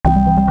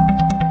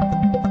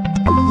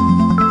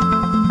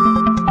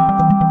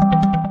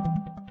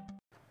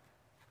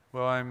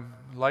I'm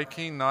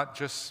liking not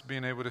just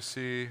being able to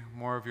see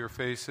more of your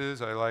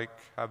faces. I like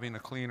having a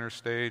cleaner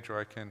stage where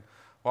I can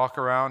walk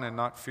around and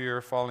not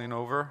fear falling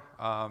over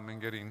and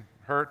getting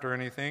hurt or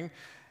anything,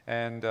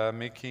 and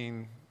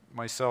making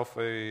myself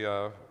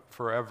a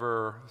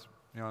forever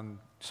on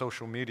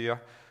social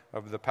media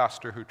of the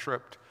pastor who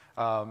tripped.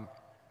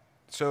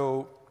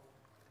 So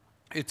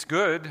it's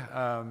good.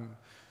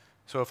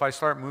 So if I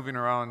start moving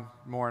around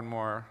more and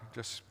more,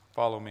 just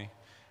follow me.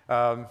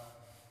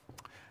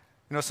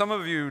 Some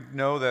of you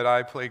know that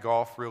I play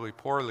golf really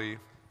poorly,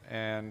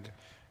 and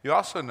you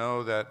also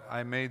know that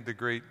I made the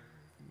great,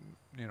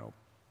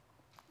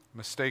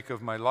 mistake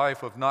of my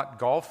life of not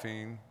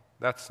golfing.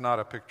 That's not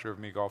a picture of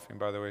me golfing,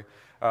 by the way.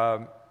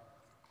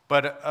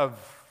 But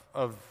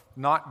of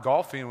not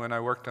golfing when I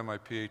worked on my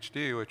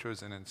PhD, which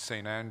was in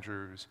St.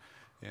 Andrews,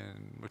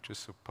 which is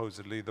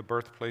supposedly the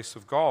birthplace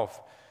of golf.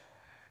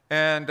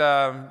 And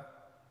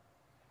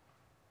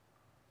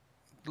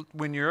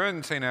when you're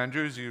in St.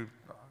 Andrews, you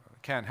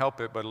can't help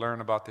it but learn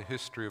about the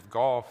history of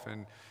golf.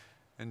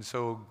 And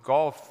so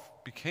golf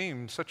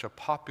became such a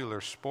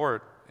popular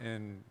sport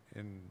in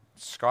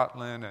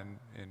Scotland and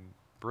in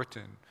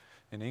Britain,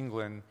 in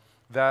England,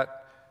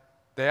 that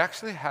they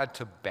actually had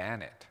to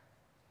ban it.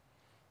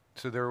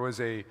 So there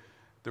was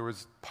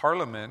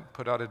Parliament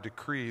put out a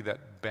decree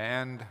that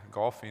banned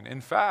golfing. In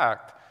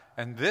fact,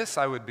 and this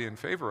I would be in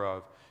favor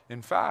of,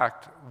 in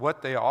fact,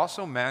 what they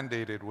also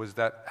mandated was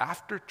that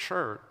after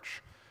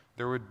church,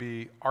 there would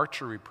be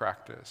archery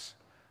practice.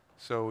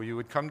 So you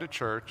would come to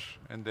church,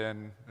 and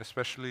then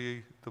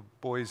especially the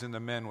boys and the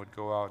men would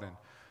go out and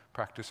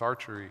practice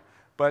archery.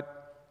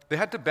 But they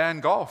had to ban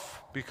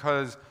golf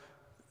because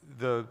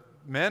the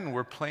men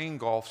were playing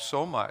golf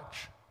so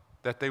much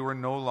that they were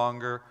no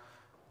longer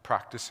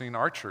practicing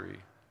archery.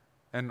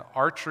 And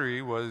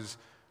archery was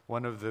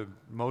one of the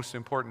most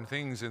important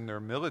things in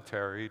their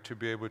military to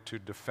be able to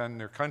defend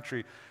their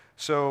country.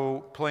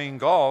 So playing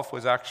golf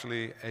was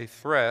actually a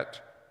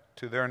threat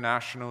to their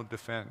national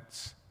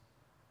defense.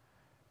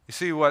 You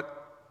see, what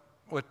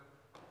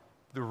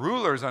the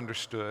rulers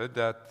understood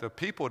that the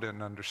people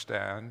didn't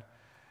understand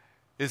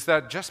is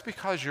that just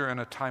because you're in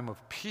a time of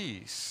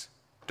peace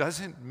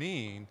doesn't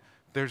mean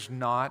there's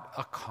not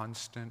a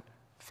constant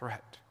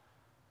threat,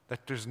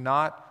 that there's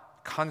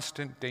not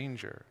constant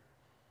danger.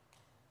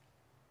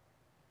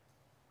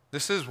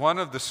 This is one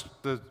of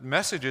the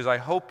messages I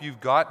hope you've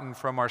gotten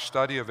from our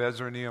study of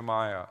Ezra and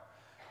Nehemiah.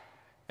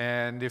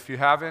 And if you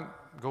haven't,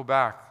 go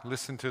back,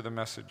 listen to the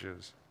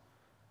messages.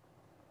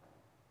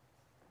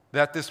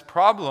 That this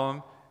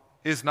problem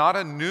is not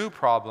a new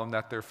problem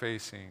that they're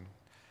facing.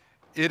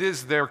 It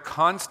is their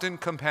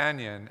constant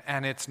companion,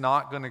 and it's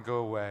not going to go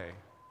away.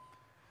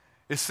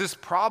 It's this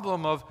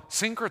problem of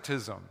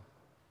syncretism.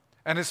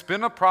 And it's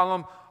been a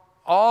problem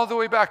all the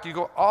way back. You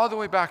go all the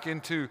way back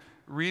into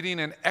reading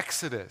in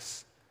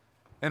Exodus,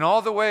 and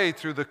all the way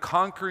through the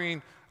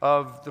conquering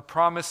of the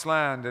promised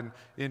land, and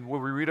in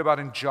what we read about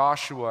in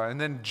Joshua, and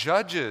then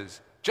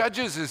Judges.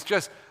 Judges is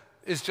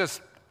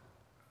just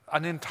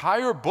an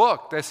entire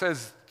book that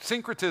says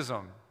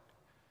syncretism.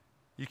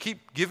 You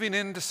keep giving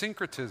in to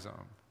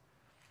syncretism.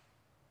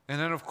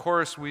 And then, of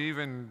course, we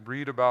even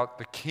read about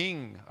the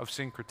king of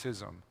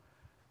syncretism.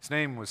 His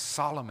name was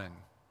Solomon.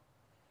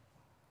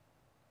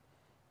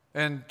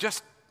 And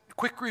just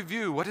quick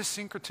review, what is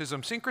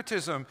syncretism?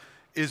 Syncretism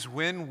is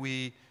when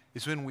we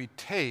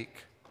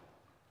take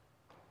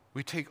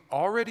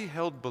already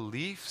held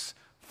beliefs,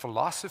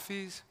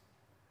 philosophies,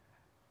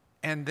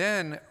 and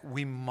then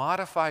we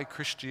modify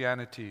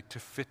Christianity to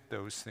fit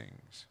those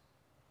things.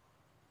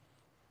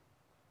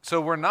 So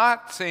we're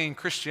not saying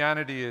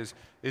Christianity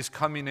is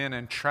coming in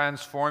and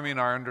transforming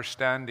our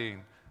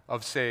understanding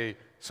of, say,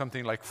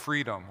 something like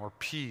freedom or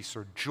peace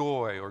or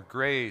joy or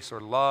grace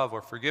or love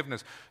or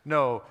forgiveness.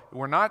 No,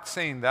 we're not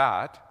saying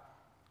that.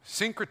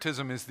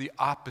 Syncretism is the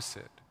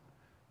opposite.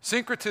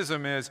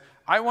 Syncretism is,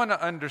 I want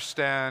to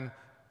understand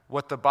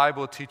what the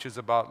Bible teaches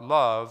about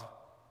love,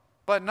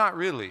 but not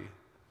really.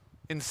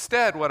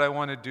 Instead, what I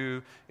want to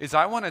do is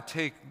I want to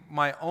take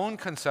my own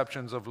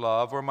conceptions of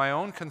love or my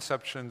own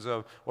conceptions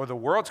of, or the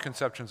world's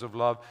conceptions of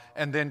love,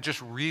 and then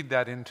just read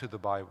that into the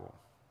Bible.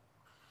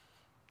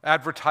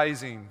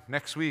 Advertising,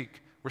 next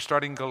week, we're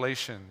starting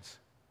Galatians.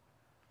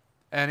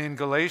 And in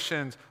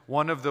Galatians,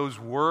 one of those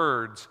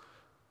words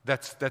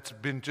that's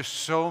been just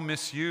so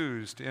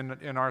misused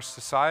in our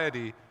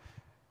society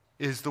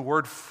is the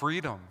word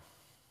freedom.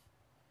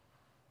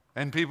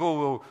 And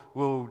people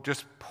will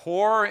just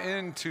pour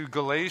into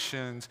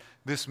Galatians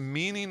this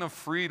meaning of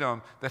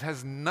freedom that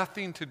has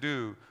nothing to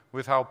do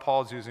with how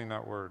Paul's using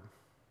that word.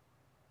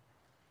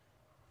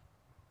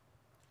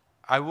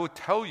 I will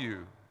tell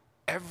you,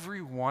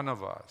 every one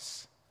of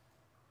us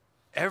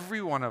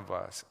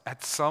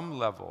at some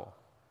level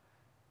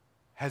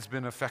has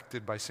been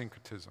affected by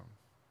syncretism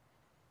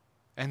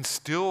and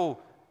still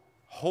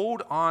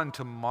hold on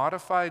to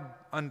modified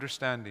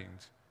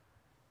understandings,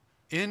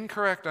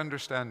 incorrect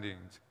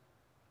understandings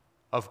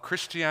of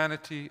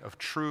Christianity, of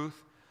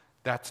truth,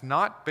 that's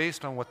not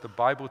based on what the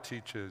Bible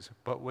teaches,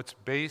 but what's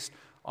based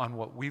on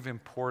what we've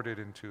imported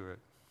into it.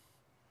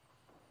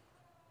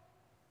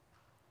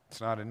 It's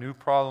not a new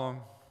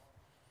problem.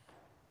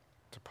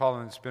 It's a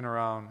problem that's been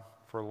around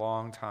for a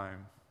long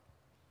time.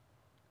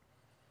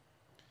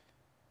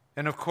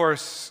 And of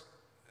course,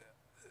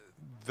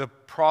 the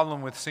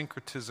problem with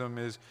syncretism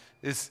is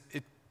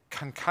it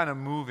can kind of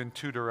move in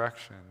two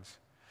directions.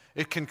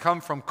 It can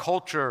come from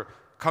culture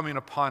coming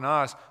upon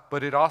us,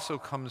 but it also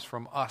comes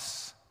from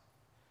us.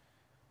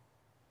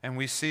 And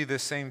we see the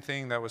same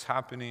thing that was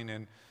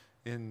happening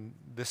in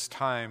this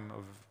time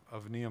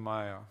of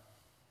Nehemiah.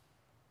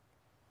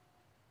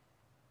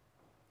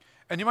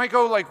 And you might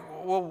go like,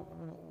 well,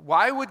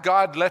 why would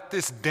God let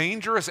this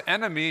dangerous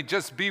enemy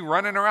just be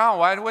running around?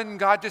 Why wouldn't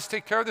God just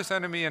take care of this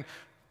enemy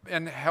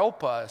and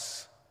help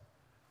us?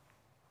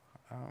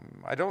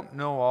 I don't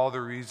know all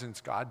the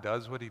reasons God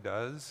does what he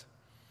does,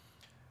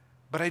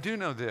 but I do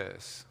know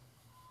this.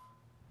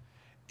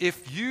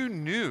 If you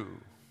knew,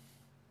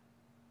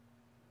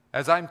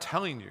 as I'm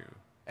telling you,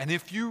 and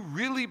if you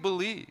really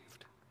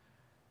believed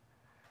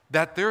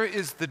that there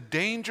is the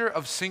danger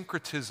of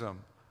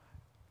syncretism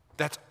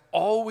that's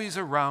always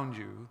around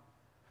you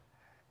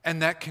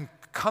and that can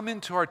come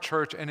into our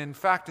church, and in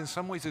fact, in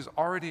some ways is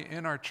already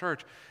in our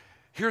church,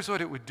 here's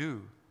what it would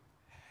do.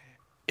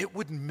 It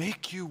would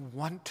make you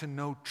want to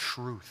know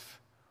truth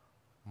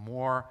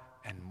more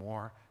and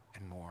more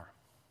and more.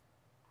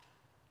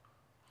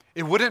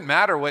 It wouldn't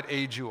matter what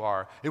age you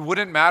are. It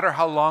wouldn't matter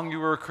how long you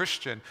were a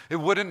Christian. It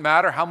wouldn't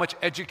matter how much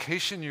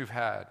education you've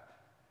had.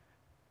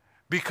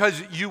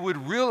 Because you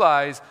would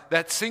realize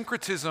that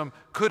syncretism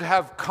could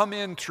have come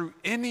in through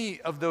any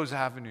of those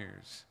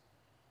avenues.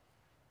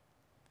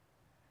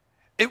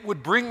 It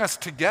would bring us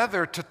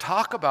together to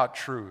talk about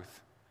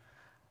truth.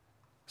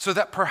 So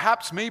that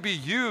perhaps maybe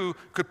you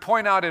could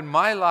point out in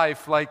my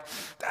life, like,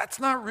 that's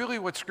not really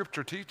what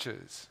Scripture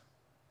teaches.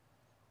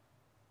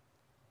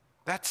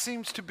 That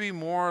seems to be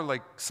more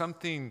like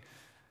something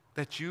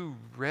that you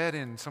read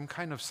in some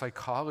kind of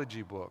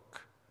psychology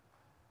book.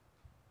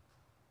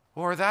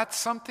 Or that's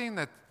something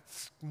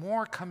that's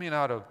more coming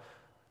out of,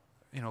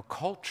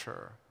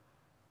 culture.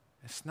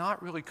 It's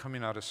not really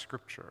coming out of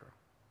Scripture.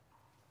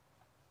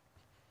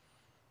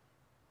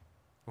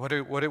 What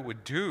it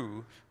would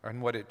do,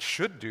 and what it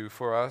should do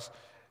for us,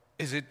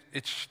 is it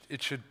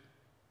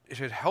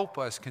should help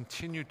us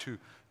continue to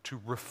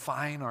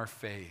refine our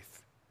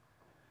faith,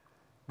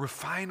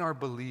 refine our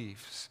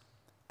beliefs,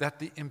 that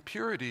the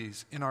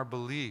impurities in our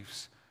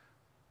beliefs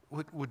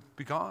would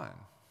be gone.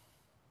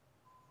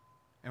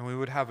 And we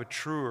would have a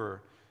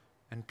truer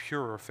and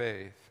purer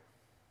faith.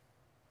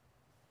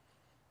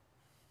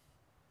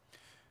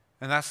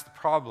 And that's the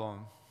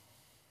problem.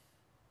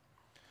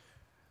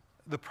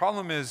 The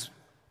problem is,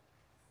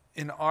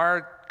 in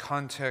our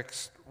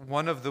context,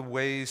 one of the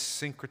ways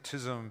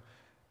syncretism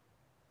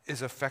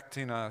is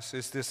affecting us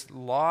is this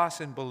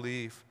loss in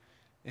belief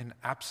in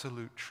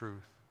absolute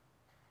truth.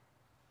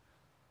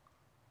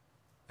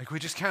 Like, we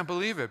just can't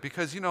believe it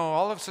because,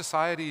 all of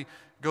society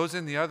goes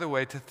in the other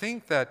way. To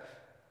think that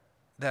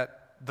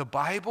the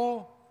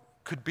Bible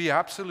could be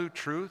absolute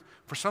truth,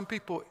 for some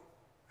people,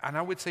 and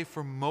I would say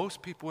for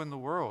most people in the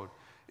world,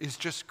 is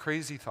just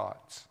crazy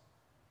thoughts.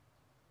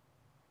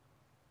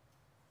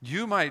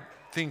 You might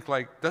think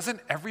like, doesn't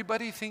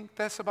everybody think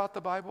this about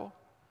the Bible?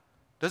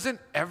 Doesn't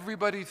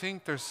everybody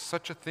think there's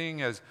such a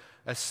thing as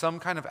some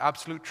kind of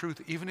absolute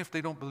truth, even if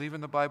they don't believe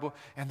in the Bible?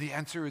 And the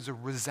answer is a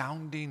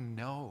resounding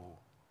no.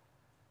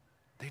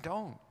 They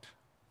don't.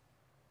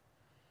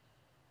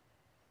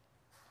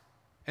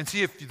 And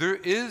see, if there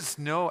is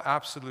no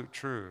absolute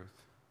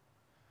truth,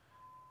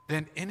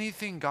 then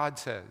anything God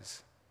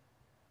says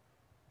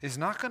is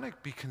not going to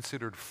be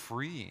considered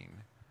freeing.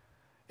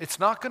 It's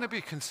not going to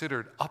be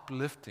considered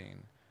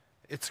uplifting.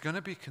 It's going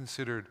to be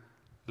considered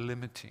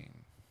limiting.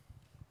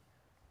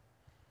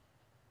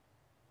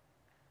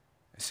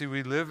 See,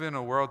 we live in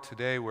a world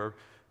today where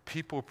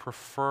people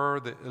prefer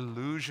the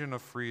illusion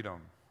of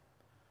freedom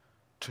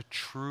to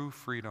true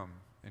freedom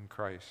in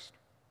Christ.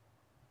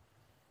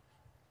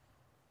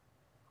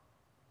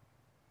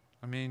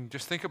 I mean,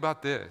 just think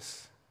about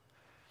this.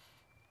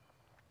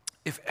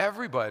 If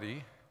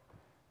everybody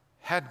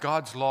had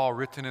God's law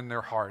written in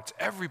their hearts,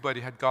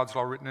 everybody had God's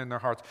law written in their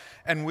hearts,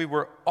 and we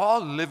were all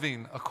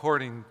living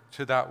according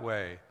to that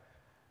way,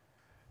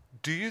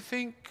 do you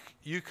think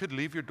you could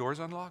leave your doors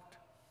unlocked?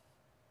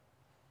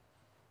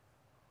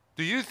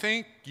 Do you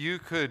think you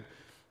could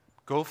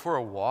go for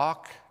a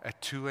walk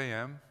at 2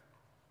 a.m.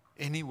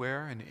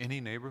 anywhere in any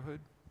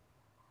neighborhood?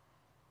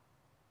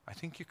 I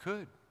think you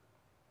could.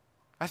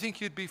 I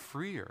think you'd be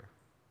freer.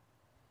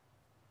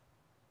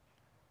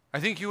 I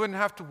think you wouldn't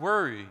have to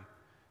worry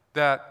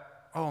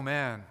that, oh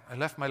man, I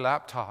left my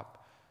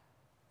laptop,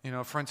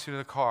 front seat of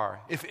the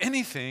car. If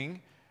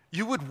anything,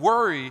 you would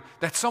worry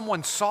that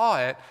someone saw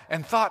it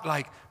and thought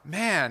like,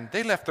 man,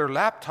 they left their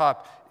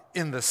laptop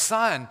in the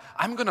sun.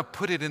 I'm going to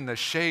put it in the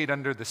shade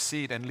under the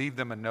seat and leave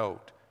them a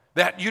note.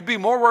 That you'd be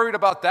more worried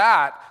about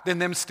that than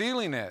them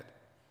stealing it.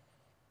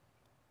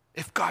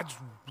 If God's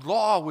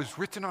law was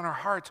written on our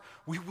hearts,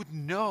 we would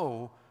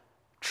know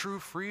true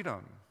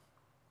freedom.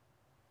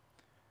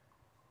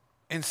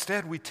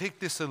 Instead, we take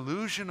this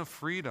illusion of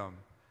freedom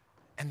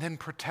and then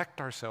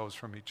protect ourselves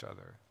from each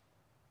other.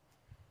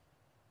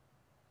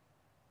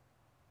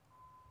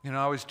 You know,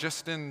 I was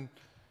just in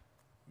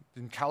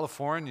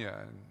California,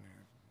 and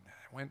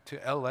I went to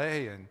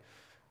LA, and,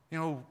 you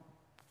know,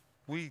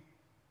 we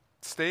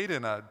stayed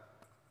in I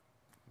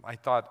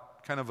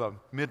thought, kind of a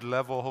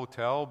mid-level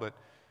hotel, but,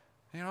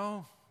 you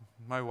know,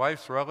 my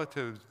wife's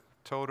relatives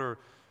told her,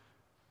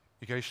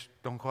 you guys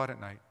don't go out at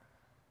night.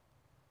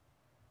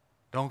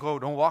 Don't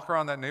walk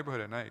around that neighborhood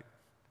at night.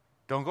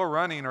 Don't go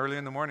running early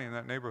in the morning in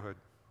that neighborhood.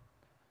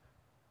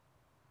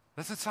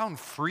 Doesn't sound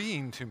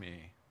freeing to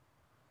me.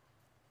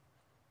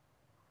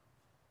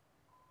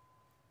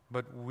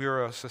 But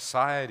we're a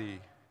society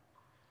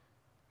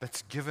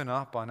that's given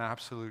up on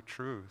absolute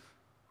truth.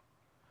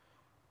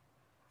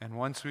 And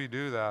once we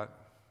do that,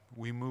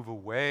 we move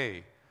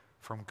away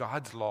from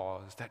God's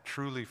laws that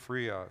truly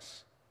free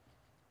us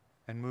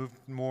and move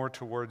more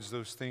towards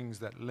those things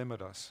that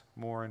limit us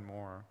more and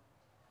more.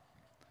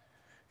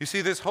 You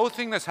see, this whole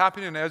thing that's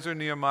happening in Ezra and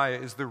Nehemiah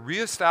is the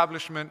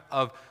reestablishment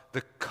of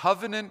the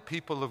covenant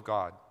people of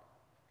God.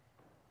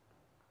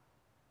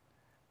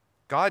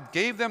 God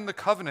gave them the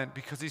covenant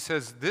because he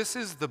says, this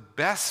is the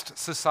best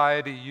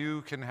society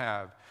you can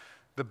have.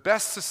 The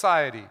best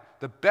society,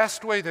 the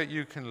best way that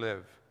you can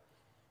live.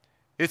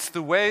 It's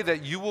the way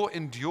that you will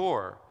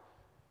endure.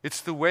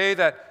 It's the way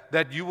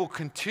that you will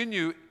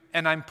continue.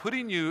 And I'm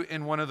putting you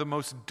in one of the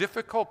most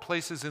difficult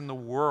places in the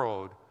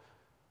world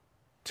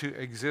to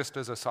exist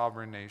as a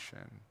sovereign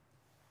nation.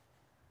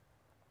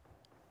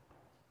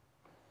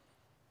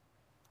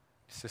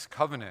 It's this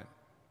covenant.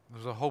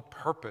 The whole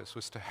purpose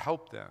was to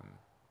help them.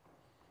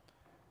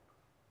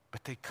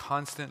 But they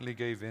constantly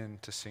gave in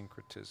to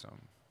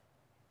syncretism.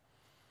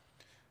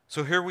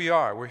 So here we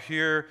are. We're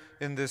here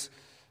in this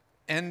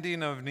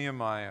ending of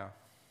Nehemiah.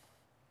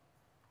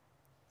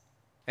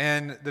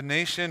 And the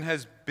nation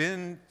has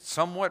been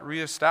somewhat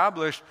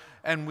reestablished,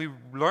 and we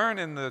learn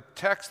in the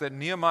text that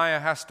Nehemiah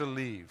has to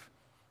leave.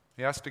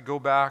 He has to go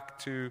back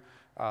to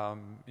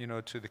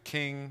the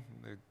king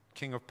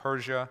of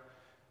Persia.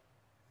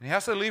 And he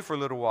has to leave for a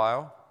little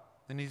while,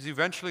 and he's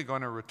eventually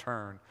going to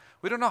return.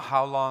 We don't know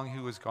how long he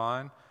was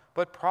gone,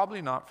 but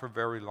probably not for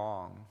very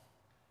long.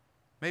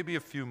 Maybe a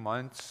few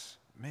months,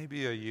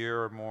 maybe a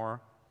year or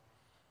more.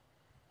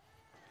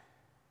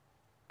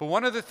 But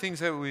one of the things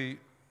that we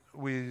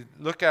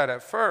look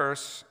at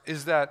first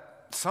is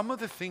that some of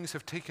the things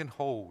have taken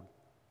hold,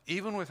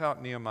 even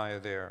without Nehemiah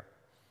there.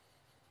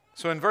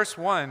 So in verse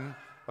 1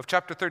 of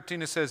chapter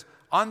 13, it says,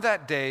 on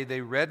that day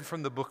they read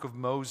from the book of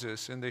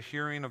Moses in the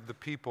hearing of the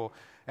people,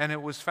 and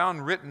it was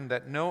found written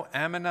that no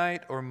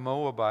Ammonite or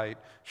Moabite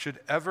should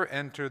ever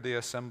enter the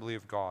assembly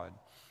of God.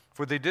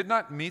 For they did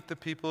not meet the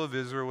people of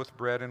Israel with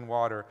bread and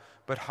water,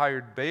 but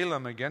hired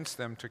Balaam against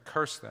them to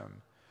curse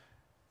them.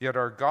 Yet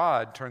our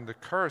God turned the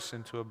curse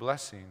into a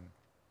blessing.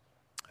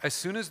 As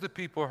soon as the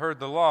people heard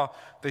the law,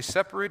 they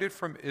separated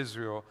from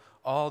Israel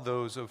all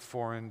those of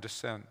foreign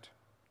descent.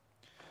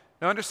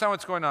 Now understand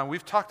what's going on.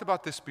 We've talked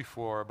about this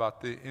before, about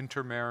the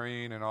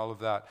intermarrying and all of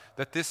that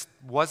this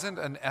wasn't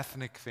an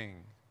ethnic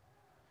thing.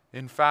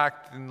 In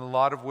fact, in a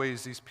lot of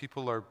ways, these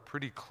people are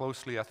pretty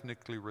closely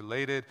ethnically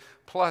related.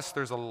 Plus,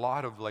 there's a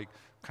lot of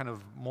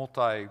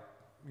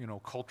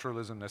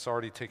multi-culturalism that's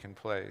already taken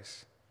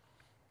place.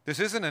 This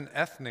isn't an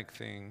ethnic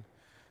thing.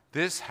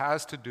 This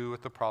has to do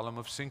with the problem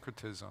of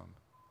syncretism.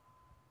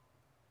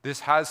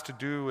 This has to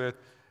do with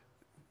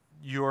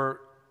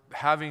your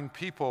having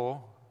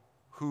people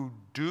who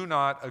do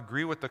not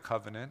agree with the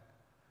covenant,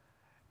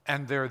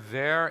 and they're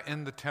there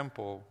in the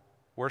temple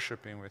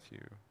worshiping with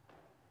you.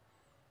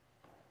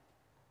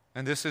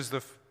 And this is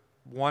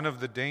one of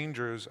the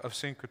dangers of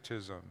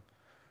syncretism.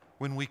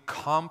 When we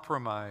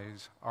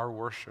compromise our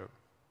worship.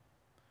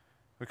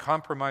 We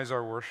compromise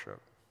our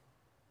worship.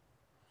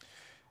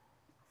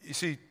 You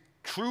see,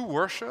 true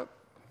worship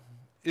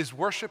is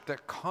worship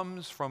that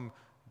comes from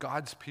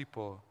God's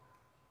people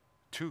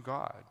to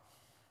God.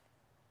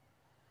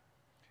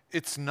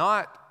 It's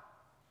not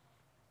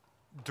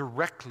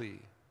directly,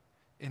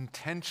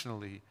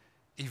 intentionally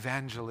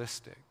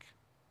evangelistic.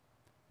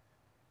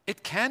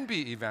 It can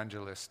be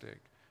evangelistic.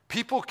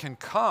 People can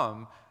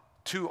come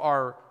to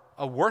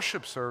a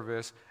worship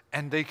service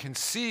and they can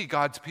see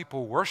God's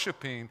people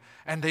worshiping,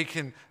 and they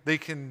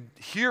can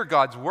hear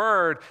God's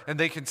word, and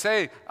they can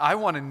say, I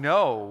want to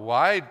know,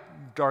 why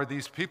are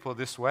these people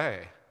this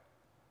way?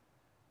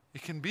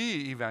 It can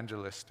be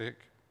evangelistic,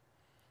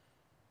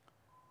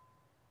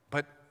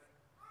 but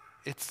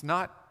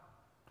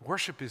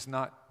worship is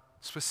not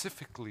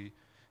specifically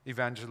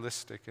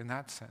evangelistic in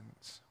that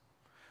sense.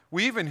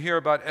 We even hear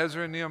about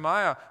Ezra and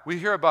Nehemiah. We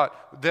hear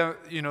about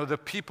the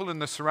people in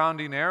the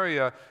surrounding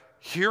area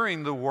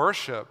hearing the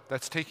worship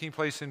that's taking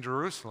place in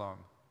Jerusalem.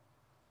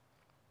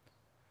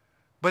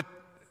 But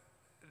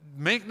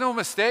make no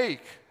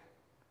mistake,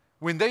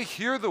 when they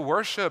hear the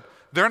worship,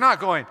 they're not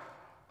going,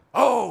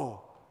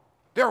 oh,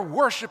 they're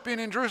worshiping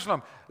in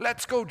Jerusalem.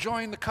 Let's go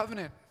join the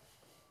covenant.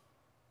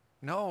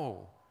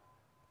 No,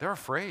 they're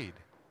afraid.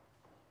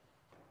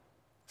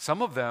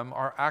 Some of them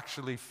are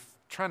actually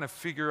trying to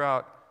figure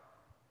out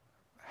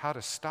how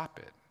to stop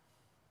it.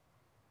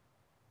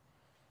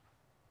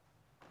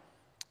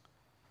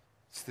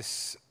 It's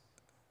this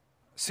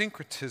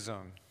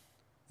syncretism,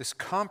 this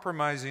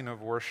compromising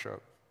of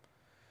worship.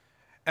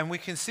 And we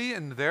can see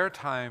in their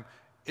time,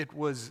 it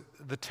was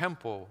the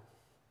temple.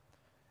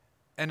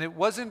 And it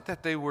wasn't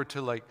that they were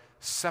to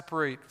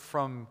separate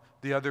from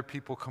the other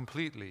people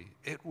completely.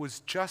 It was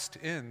just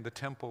in the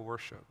temple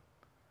worship.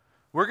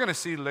 We're going to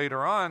see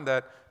later on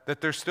that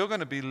they're still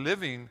going to be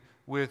living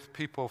with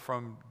people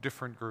from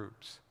different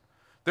groups.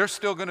 They're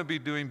still going to be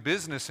doing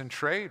business and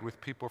trade with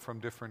people from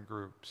different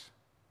groups.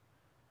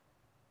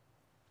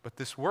 But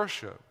this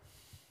worship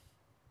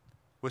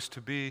was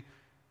to be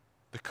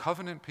the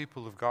covenant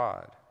people of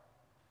God.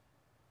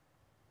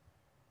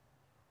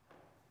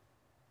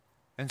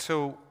 And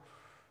so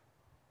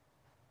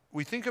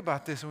we think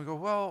about this and we go,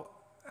 well,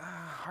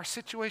 our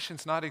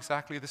situation's not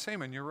exactly the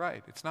same. And you're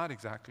right, it's not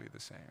exactly the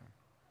same.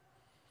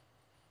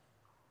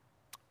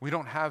 We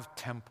don't have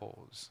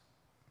temples,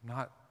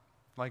 not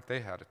like they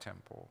had a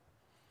temple.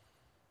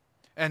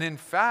 And in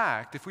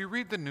fact, if we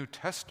read the New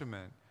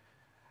Testament,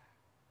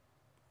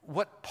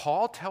 what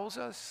Paul tells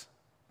us,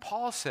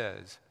 Paul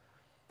says,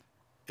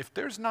 if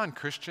there's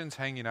non-Christians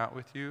hanging out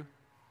with you,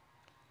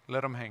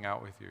 let them hang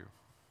out with you.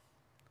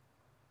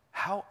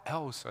 How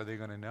else are they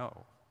going to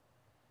know?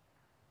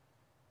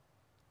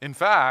 In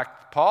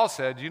fact, Paul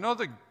said, you know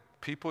the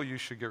people you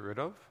should get rid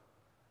of?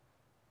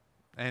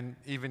 And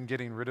even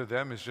getting rid of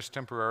them is just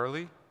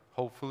temporarily,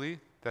 hopefully,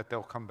 that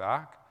they'll come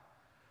back.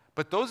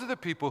 But those are the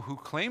people who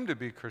claim to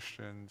be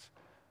Christians,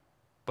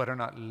 but are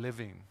not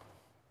living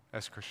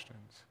as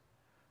Christians.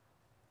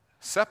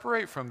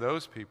 Separate from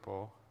those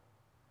people.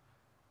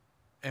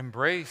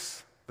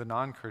 Embrace the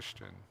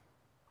non-Christian.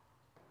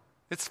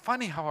 It's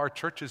funny how our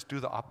churches do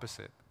the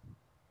opposite.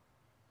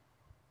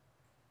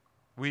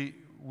 We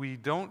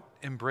don't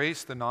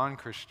embrace the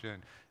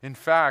non-Christian. In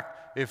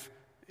fact,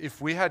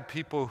 if we had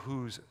people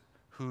whose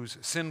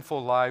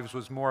sinful lives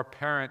was more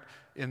apparent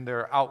in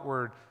their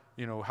outward,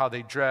 how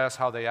they dress,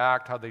 how they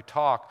act, how they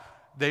talk,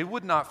 they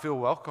would not feel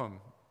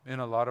welcome in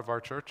a lot of our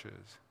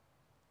churches.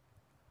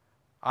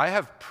 I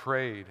have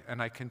prayed,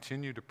 and I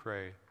continue to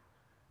pray,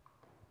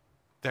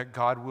 that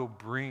God will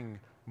bring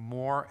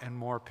more and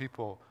more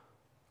people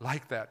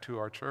like that to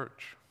our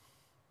church.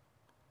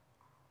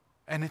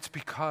 And it's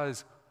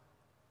because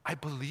I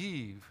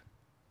believe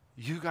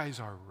you guys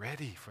are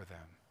ready for them.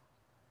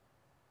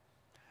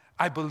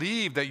 I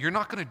believe that you're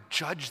not going to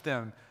judge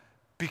them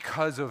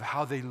because of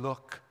how they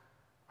look,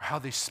 or how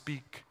they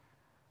speak,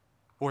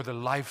 or the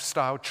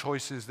lifestyle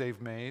choices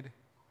they've made,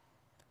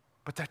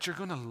 but that you're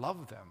going to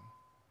love them.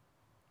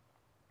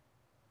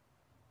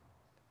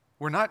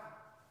 We're not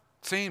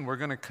saying we're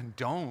going to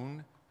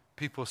condone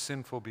people's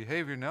sinful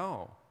behavior,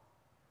 no.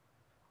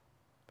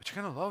 But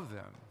you're going to love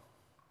them.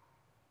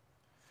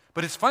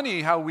 But it's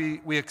funny how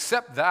we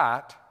accept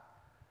that.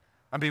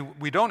 I mean,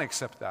 we don't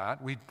accept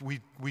that. We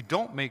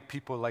don't make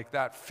people like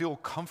that feel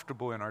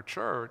comfortable in our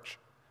church.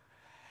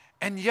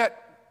 And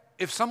yet,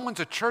 if someone's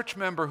a church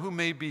member who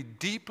may be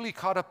deeply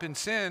caught up in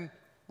sin,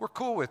 we're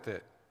cool with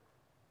it.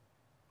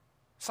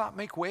 Let's not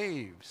make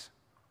waves.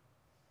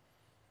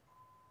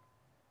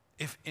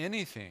 If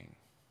anything,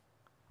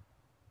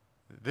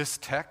 this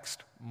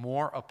text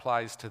more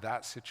applies to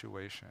that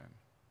situation,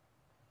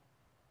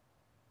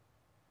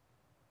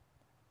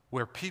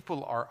 where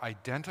people are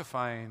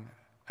identifying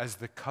as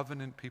the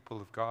covenant people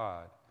of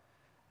God,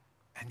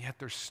 and yet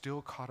they're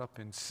still caught up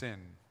in sin.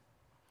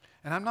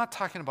 And I'm not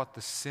talking about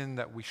the sin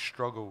that we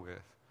struggle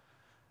with.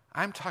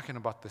 I'm talking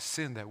about the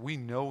sin that we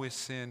know is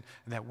sin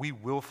and that we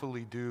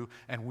willfully do,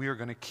 and we are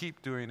going to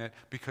keep doing it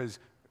because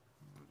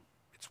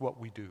it's what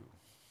we do.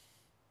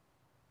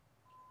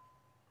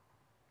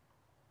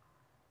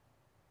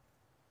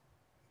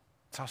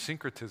 It's how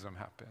syncretism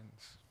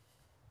happens.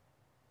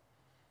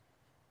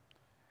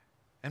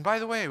 And by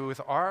the way, with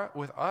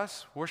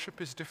us, worship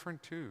is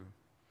different too.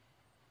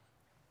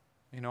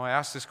 I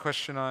asked this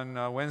question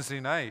on Wednesday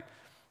night.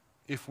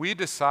 If we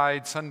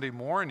decide Sunday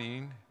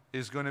morning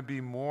is going to be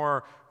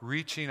more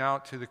reaching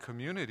out to the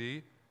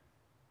community,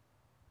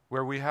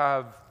 where we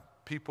have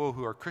people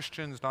who are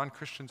Christians,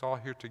 non-Christians all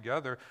here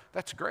together,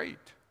 that's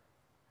great.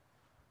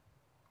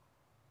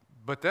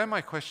 But then my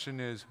question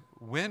is,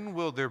 when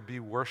will there be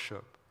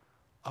worship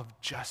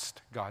of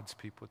just God's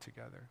people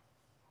together?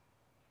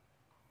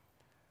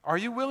 Are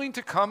you willing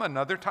to come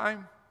another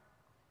time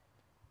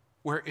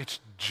where it's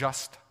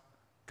just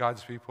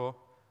God's people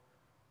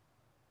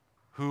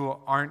who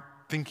aren't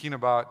thinking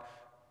about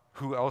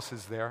who else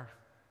is there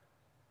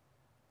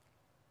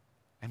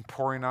and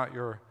pouring out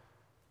your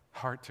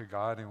heart to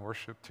God in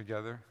worship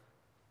together?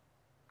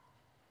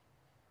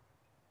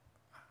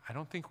 I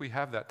don't think we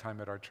have that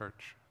time at our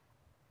church.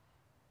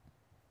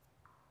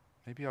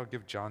 Maybe I'll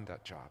give John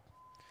that job.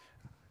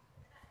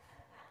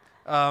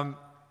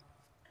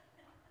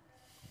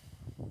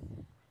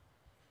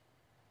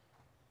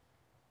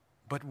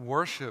 But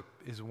worship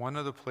is one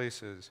of the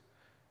places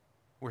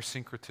where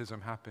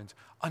syncretism happens.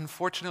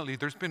 Unfortunately,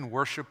 there's been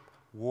worship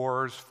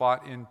wars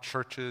fought in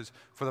churches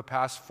for the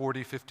past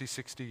 40, 50,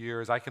 60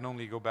 years. I can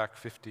only go back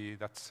 50.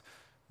 That's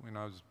when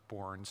I was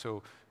born.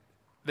 So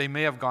they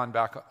may have gone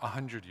back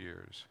 100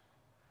 years.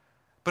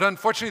 But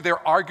unfortunately,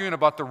 they're arguing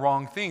about the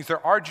wrong things.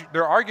 They're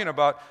arguing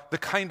about the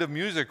kind of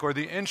music or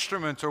the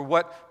instruments or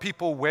what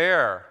people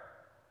wear.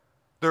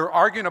 They're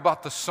arguing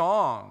about the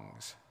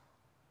songs.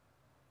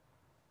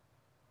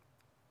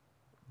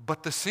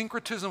 But the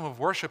syncretism of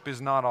worship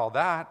is not all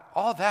that.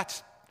 All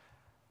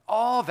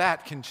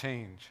that can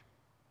change.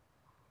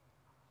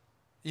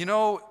 You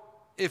know,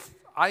 if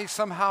I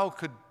somehow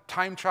could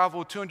time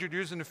travel 200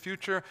 years in the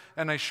future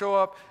and I show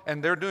up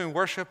and they're doing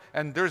worship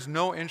and there's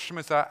no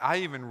instruments that I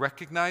even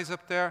recognize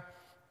up there,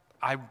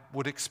 I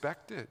would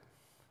expect it.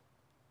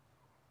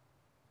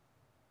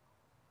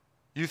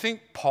 You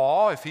think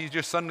Paul, if he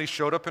just suddenly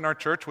showed up in our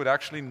church, would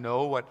actually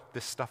know what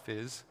this stuff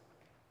is?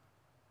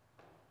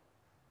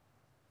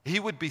 He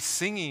would be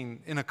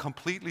singing in a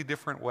completely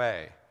different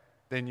way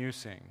than you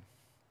sing.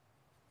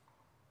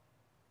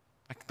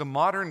 Like the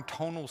modern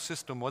tonal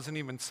system wasn't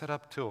even set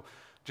up till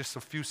just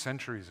a few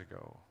centuries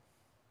ago.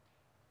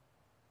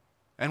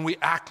 And we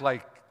act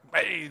like,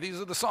 hey, these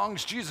are the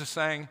songs Jesus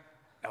sang.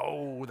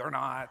 No, they're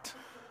not.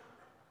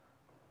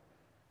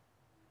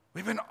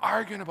 We've been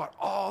arguing about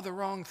all the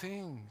wrong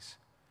things.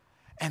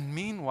 And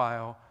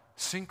meanwhile,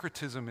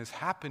 syncretism is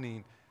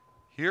happening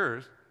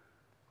here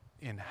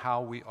in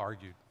how we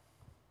argued.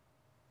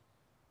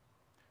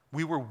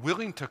 We were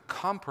willing to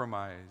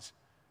compromise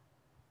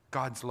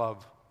God's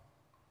love.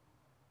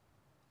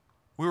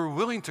 We were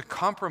willing to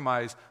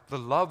compromise the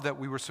love that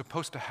we were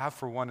supposed to have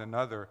for one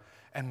another,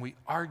 and we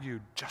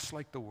argued just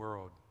like the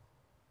world.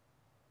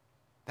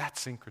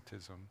 That's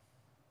syncretism.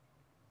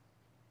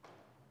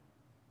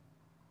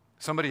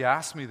 Somebody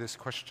asked me this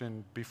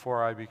question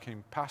before I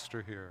became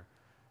pastor here,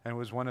 and it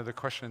was one of the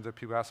questions that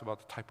people asked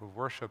about the type of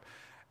worship.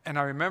 And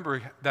I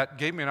remember that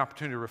gave me an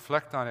opportunity to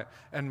reflect on it.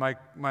 And my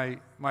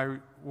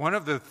one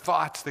of the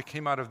thoughts that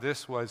came out of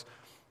this was,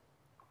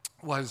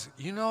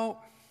 you know,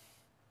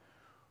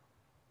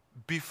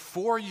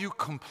 before you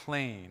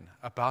complain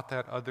about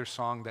that other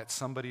song that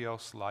somebody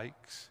else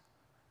likes,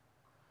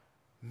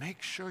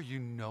 make sure you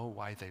know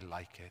why they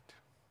like it.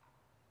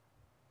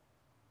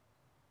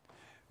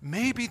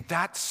 Maybe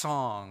that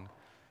song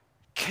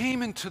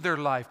came into their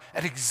life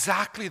at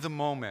exactly the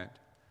moment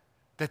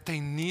that they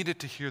needed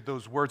to hear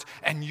those words,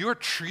 and you're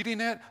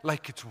treating it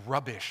like it's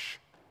rubbish.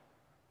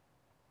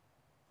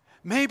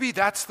 Maybe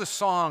that's the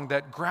song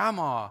that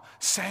grandma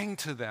sang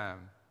to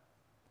them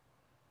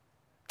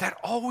that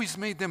always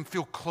made them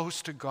feel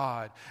close to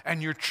God,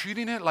 and you're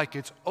treating it like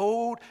it's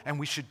old and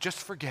we should just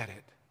forget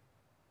it.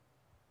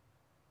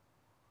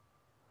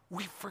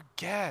 We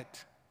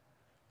forget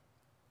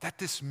that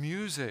this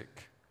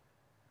music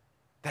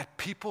that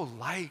people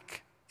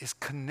like is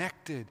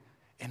connected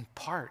in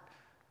part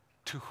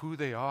to who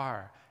they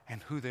are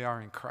and who they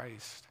are in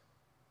Christ.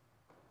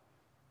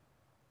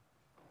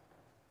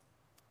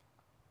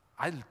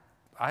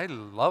 I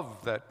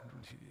love that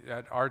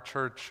at our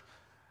church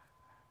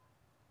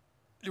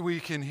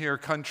we can hear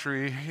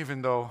country,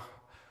 even though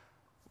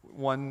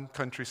one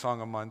country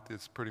song a month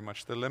is pretty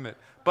much the limit.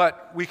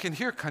 But we can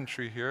hear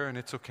country here, and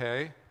it's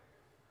okay.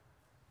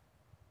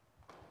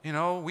 You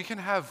know, we can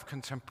have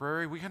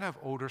contemporary, we can have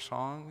older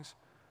songs.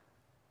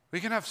 We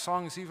can have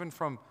songs even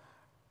from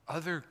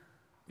other,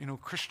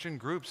 Christian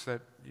groups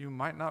that you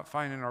might not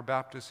find in our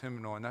Baptist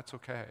hymnal, and that's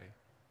okay.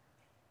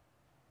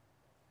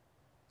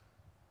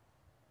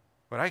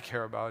 What I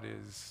care about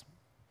is,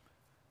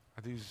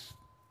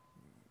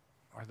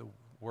 are the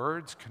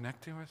words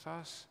connecting with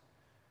us?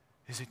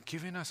 Is it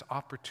giving us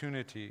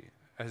opportunity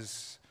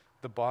as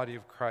the body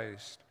of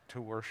Christ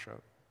to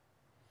worship?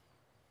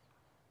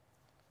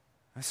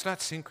 Let's not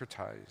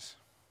syncretize.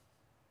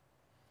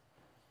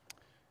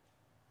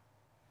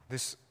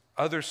 This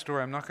other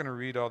story, I'm not going to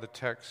read all the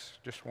text,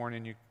 just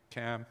warning you,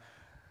 Cam.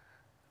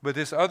 But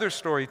this other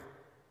story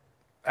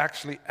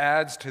actually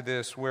adds to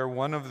this, where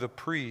one of the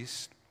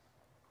priests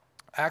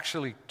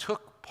actually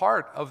took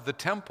part of the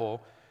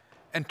temple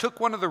and took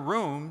one of the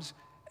rooms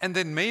and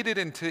then made it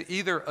into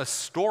either a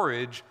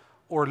storage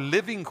or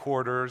living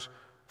quarters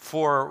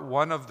for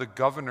one of the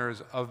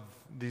governors of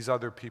these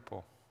other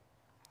people,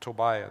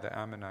 Tobiah the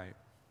Ammonite.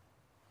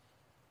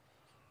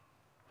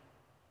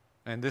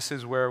 And this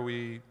is where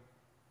we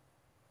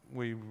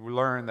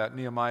learn that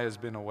Nehemiah has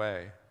been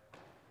away.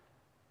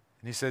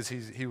 And he says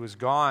he was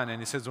gone, and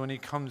he says when he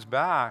comes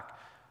back,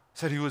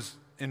 said he was,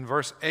 in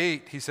verse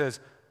 8, he says,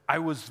 I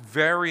was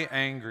very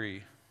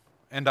angry,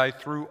 and I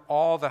threw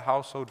all the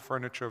household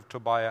furniture of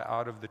Tobiah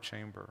out of the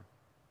chamber.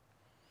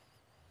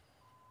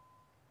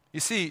 You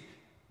see,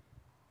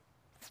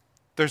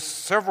 there's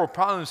several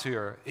problems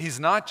here. He's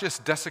not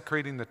just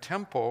desecrating the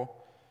temple.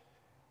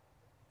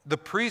 The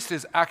priest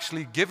is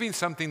actually giving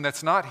something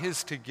that's not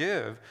his to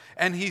give,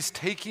 and he's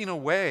taking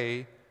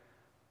away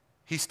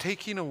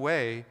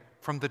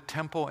from the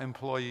temple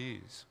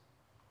employees.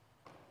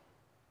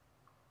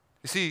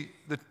 You see,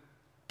 the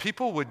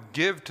people would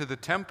give to the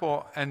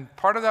temple, and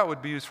part of that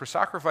would be used for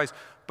sacrifice,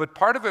 But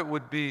part of it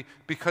would be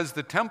because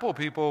the temple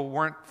people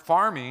weren't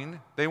farming,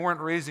 they weren't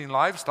raising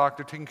livestock,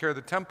 they're taking care of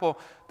the temple,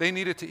 they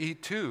needed to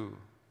eat too.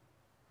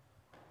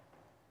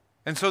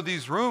 And so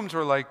these rooms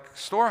were like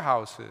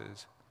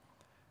storehouses.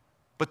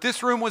 But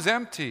this room was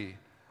empty.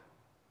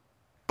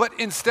 But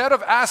instead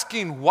of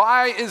asking,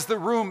 why is the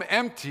room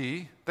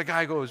empty, the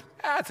guy goes,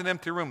 it's an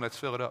empty room, let's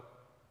fill it up.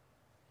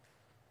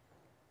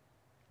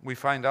 We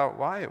find out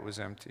why it was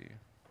empty.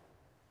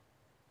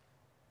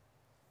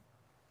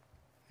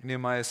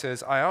 Nehemiah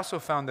says, I also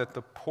found that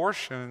the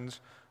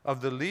portions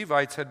of the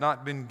Levites had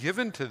not been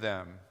given to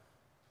them,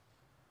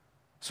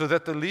 so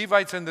that the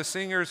Levites and the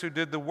singers who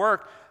did the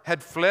work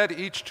had fled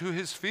each to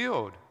his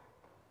field.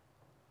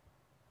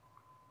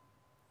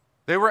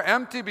 They were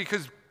empty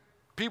because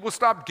people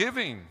stopped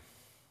giving.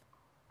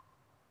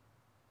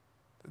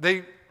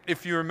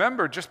 If you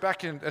remember, just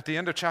back at the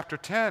end of chapter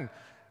 10,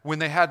 when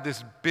they had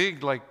this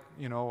big,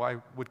 I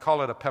would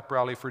call it a pep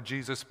rally for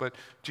Jesus, but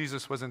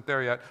Jesus wasn't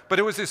there yet. But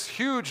it was this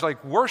huge,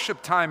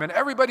 worship time, and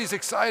everybody's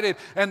excited,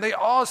 and they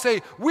all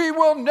say, we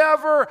will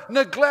never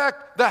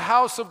neglect the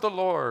house of the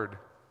Lord.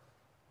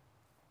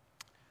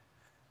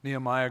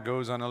 Nehemiah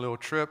goes on a little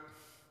trip.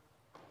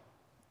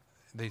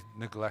 They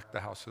neglect the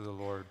house of the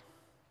Lord.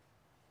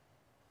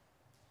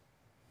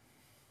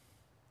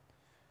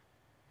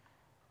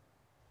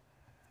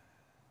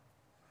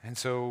 And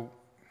so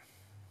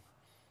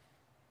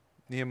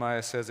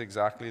Nehemiah says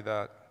exactly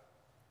that.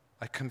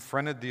 I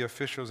confronted the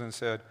officials and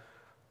said,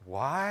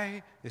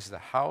 why is the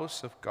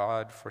house of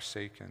God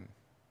forsaken?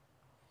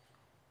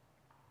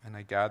 And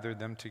I gathered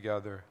them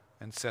together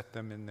and set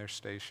them in their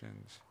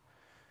stations.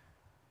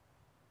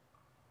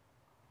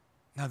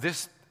 Now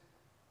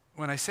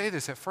when I say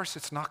this, at first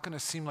it's not going to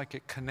seem like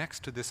it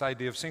connects to this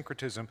idea of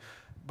syncretism,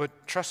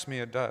 but trust me,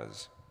 it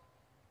does.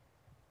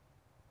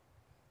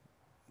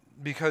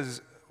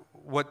 Because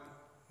what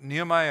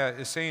Nehemiah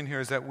is saying here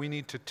is that we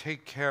need to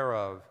take care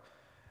of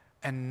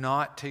and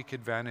not take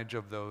advantage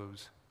of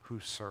those who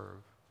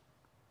serve.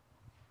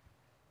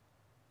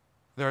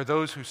 There are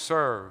those who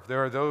serve.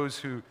 There are those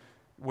who,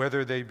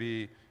 whether they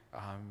be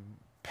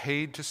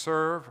paid to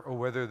serve or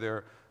whether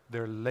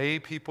they're lay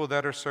people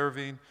that are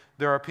serving,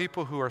 there are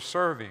people who are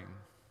serving.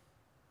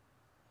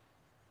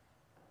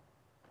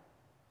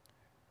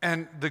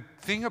 And the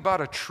thing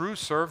about a true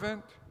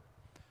servant,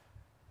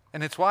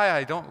 and it's why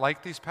I don't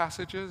like these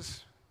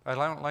passages, I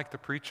don't like to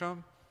preach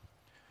them,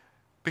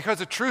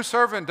 because a true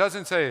servant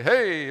doesn't say,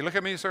 hey, look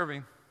at me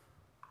serving.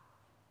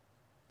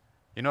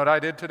 You know what I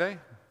did today?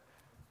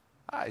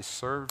 I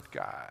served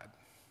God.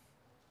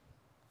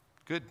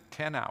 Good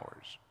 10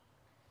 hours.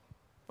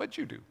 What'd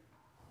you do?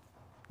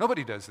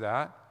 Nobody does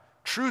that.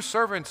 True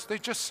servants, they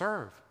just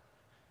serve.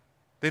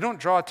 They don't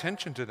draw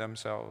attention to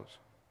themselves.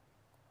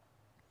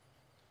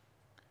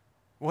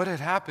 What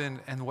had happened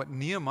and what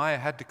Nehemiah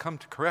had to come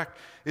to correct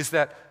is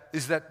that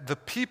the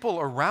people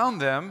around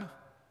them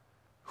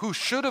who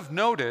should have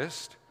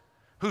noticed,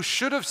 who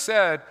should have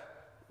said,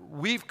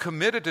 we've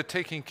committed to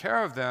taking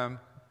care of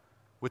them,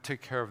 would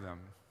take care of them.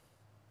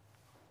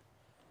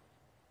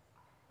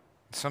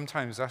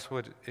 Sometimes that's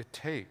what it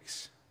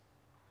takes.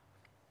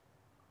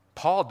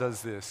 Paul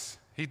does this.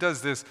 He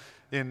does this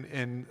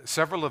in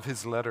several of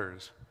his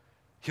letters.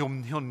 He'll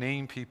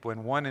name people,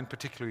 and one in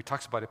particular, he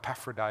talks about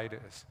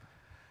Epaphroditus.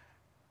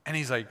 And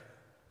he's like,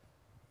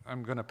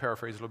 I'm going to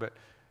paraphrase a little bit.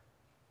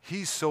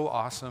 He's so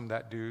awesome,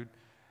 that dude.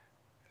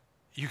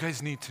 You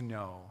guys need to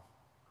know.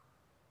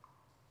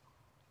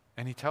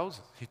 And he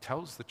tells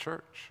the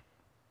church.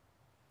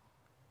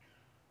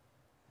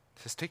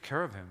 He says, take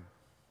care of him.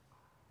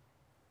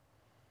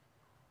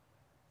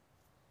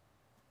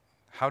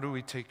 How do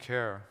we take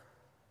care?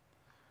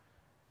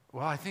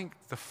 Well, I think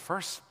the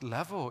first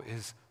level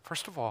is,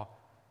 first of all,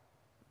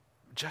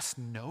 just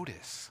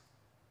notice.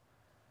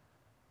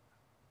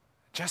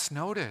 Just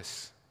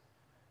notice.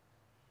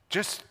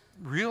 Just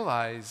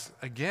realize,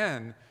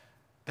 again,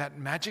 that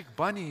magic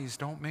bunnies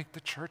don't make the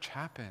church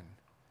happen.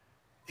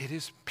 It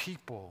is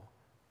people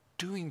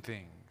doing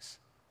things.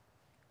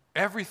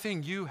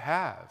 Everything you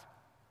have,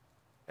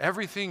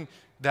 everything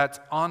that's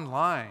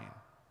online,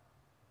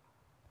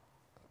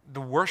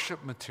 the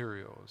worship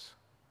materials.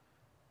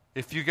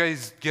 If you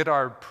guys get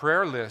our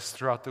prayer list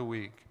throughout the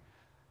week,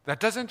 that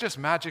doesn't just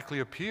magically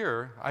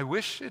appear. I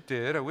wish it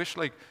did. I wish,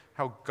 like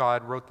how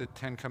God wrote the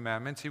 10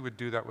 Commandments, He would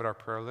do that with our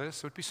prayer list.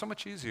 It would be so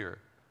much easier.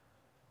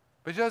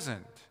 But He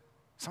doesn't.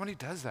 Somebody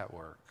does that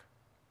work.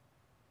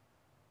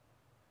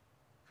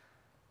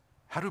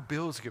 How do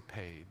bills get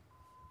paid?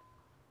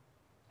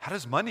 How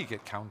does money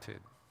get counted?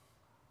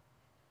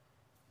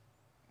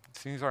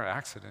 These aren't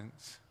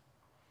accidents.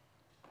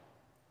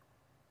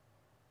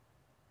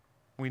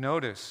 We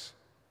notice,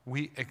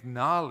 we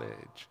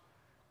acknowledge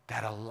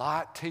that a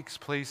lot takes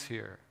place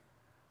here.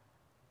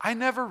 I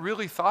never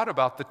really thought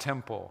about the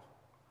temple,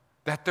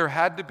 that there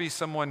had to be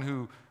someone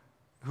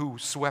who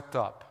swept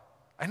up.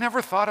 I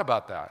never thought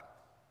about that.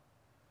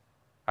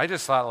 I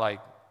just thought, like,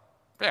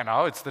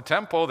 it's the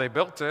temple, they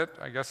built it,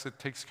 I guess it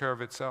takes care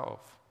of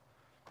itself.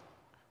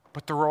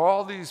 But there were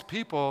all these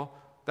people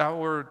that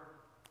were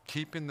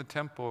keeping the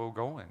temple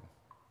going.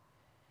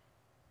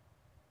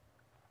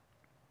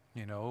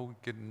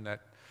 getting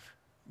that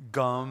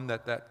gum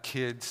that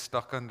kid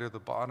stuck under the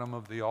bottom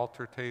of the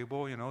altar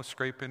table,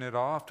 scraping it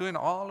off, doing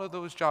all of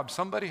those jobs.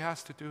 Somebody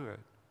has to do it.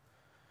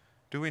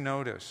 Do we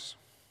notice?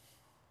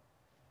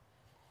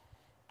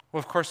 Well,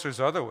 of course, there's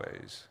other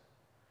ways.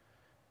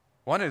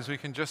 One is we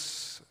can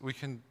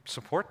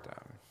support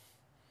them.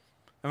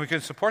 And we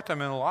can support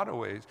them in a lot of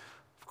ways.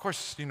 Of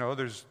course,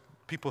 there's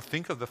people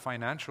think of the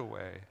financial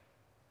way.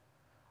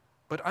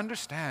 But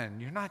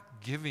understand, you're not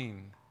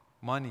giving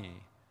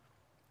money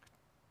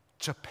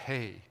to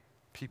pay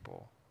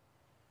people.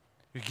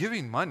 You're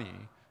giving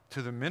money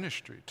to the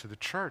ministry, to the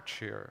church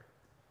here.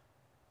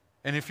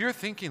 And if you're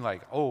thinking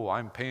like, oh,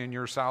 I'm paying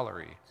your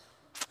salary,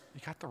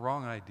 you got the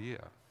wrong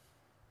idea.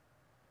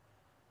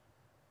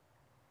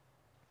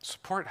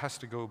 Support has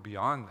to go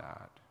beyond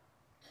that.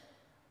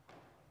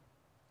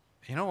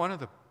 One of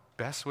the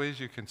best ways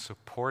you can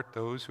support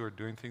those who are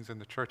doing things in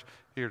the church,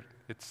 here,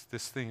 it's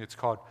this thing, it's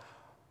called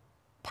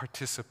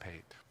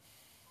participate.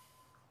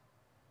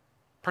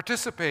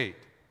 Participate.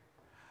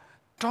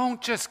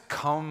 Don't just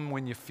come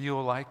when you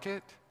feel like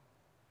it.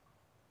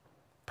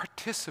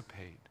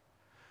 Participate.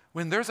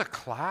 When there's a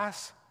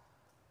class,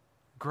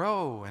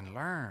 grow and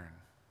learn.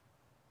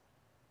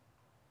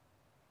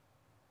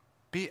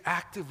 Be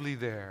actively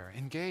there,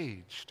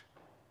 engaged.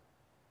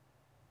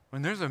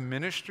 When there's a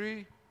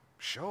ministry,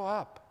 show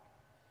up.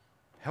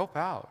 Help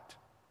out.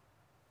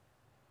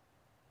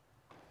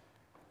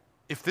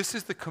 If this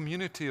is the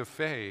community of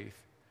faith,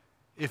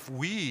 if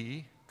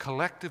we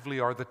collectively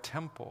are the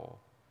temple,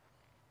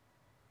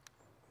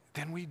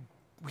 then we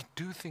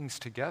do things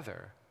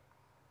together.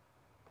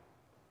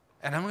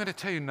 And I'm going to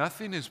tell you,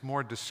 nothing is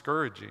more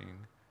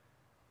discouraging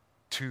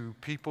to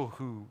people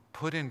who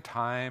put in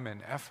time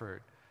and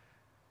effort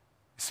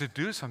is to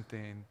do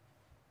something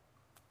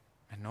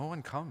and no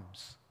one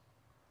comes.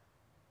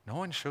 No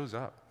one shows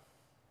up.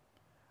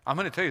 I'm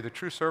going to tell you, the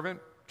true servant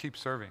keeps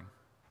serving.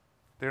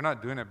 They're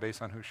not doing it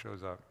based on who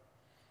shows up.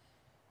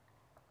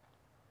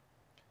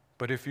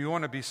 But if you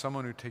want to be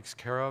someone who takes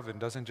care of and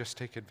doesn't just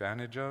take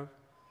advantage of,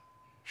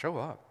 show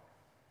up.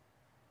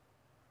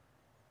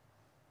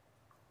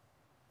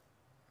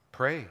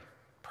 Pray.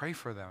 Pray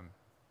for them.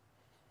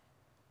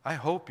 I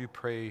hope you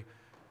pray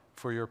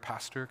for your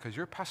pastor, because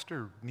your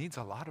pastor needs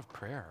a lot of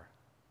prayer.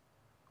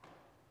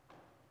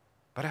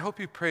 But I hope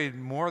you pray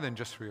more than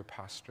just for your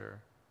pastor.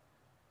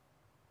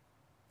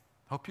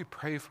 I hope you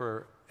pray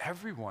for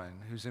everyone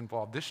who's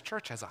involved. This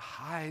church has a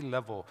high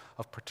level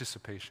of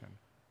participation.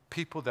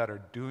 People that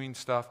are doing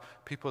stuff,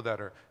 people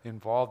that are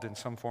involved in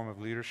some form of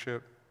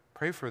leadership.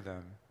 Pray for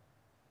them.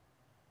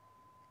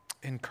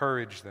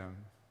 Encourage them.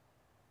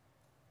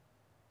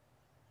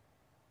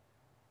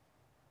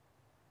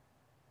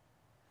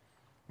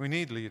 We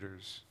need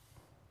leaders.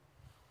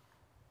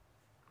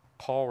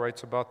 Paul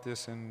writes about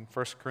this in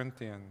 1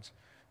 Corinthians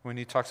when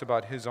he talks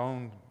about his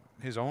own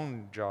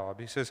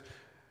job. He says,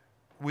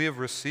 "We have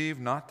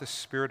received not the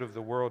spirit of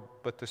the world,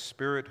 but the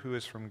Spirit who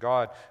is from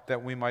God,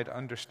 that we might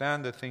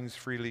understand the things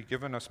freely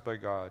given us by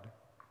God."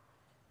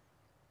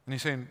 And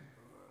he's saying,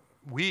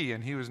 we,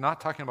 and he was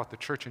not talking about the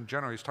church in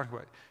general, he's talking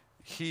about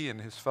he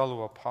and his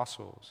fellow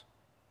apostles.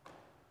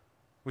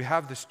 We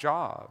have this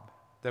job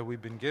that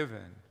we've been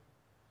given.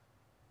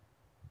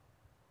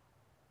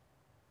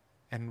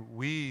 And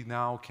we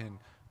now can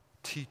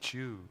teach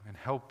you and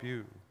help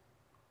you.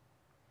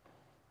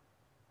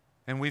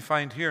 And we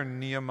find here in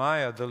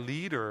Nehemiah, the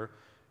leader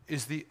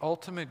is the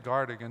ultimate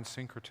guard against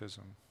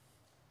syncretism.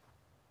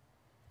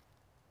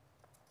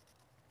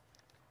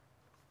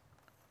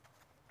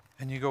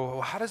 And you go,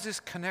 well, how does this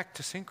connect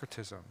to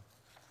syncretism?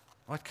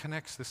 What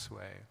connects this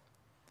way?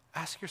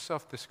 Ask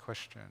yourself this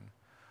question.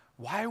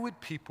 Why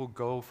would people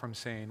go from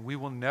saying, we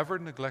will never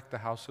neglect the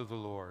house of the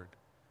Lord,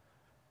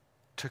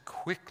 to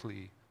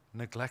quickly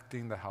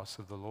neglecting the house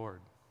of the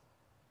Lord?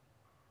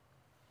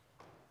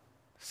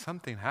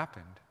 Something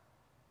happened.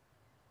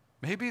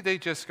 Maybe they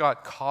just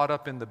got caught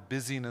up in the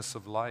busyness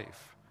of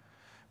life.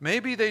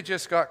 Maybe they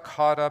just got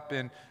caught up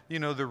in,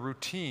 the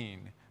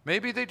routine.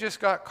 Maybe they just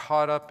got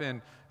caught up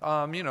in,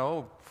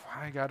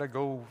 I got to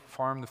go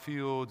farm the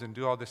fields and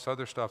do all this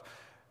other stuff.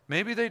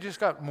 Maybe they just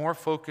got more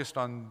focused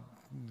on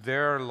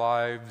their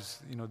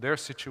lives, their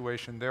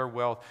situation, their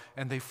wealth,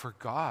 and they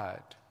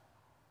forgot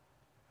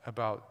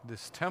about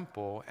this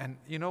temple. And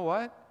you know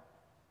what?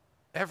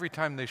 Every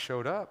time they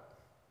showed up,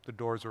 the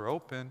doors were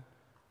open,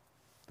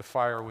 the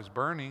fire was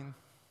burning.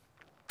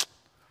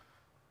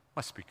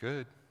 Must be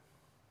good.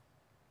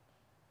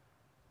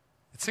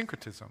 It's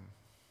syncretism,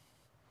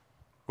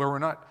 where we're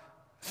not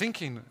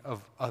thinking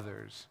of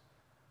others,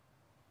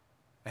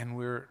 and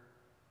we're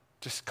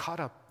just caught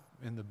up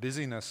in the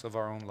busyness of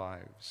our own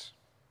lives.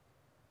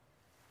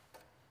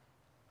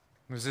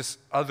 There's this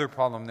other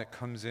problem that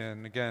comes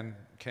in. Again,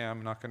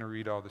 I'm not going to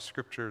read all the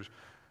scriptures,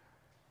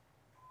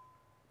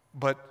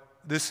 but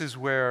this is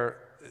where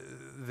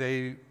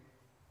they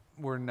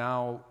were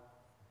now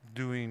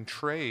doing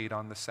trade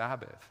on the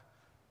Sabbath.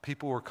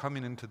 People were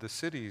coming into the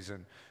cities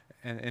and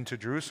into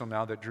Jerusalem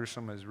now that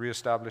Jerusalem is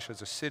reestablished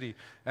as a city,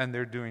 and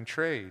they're doing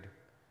trade.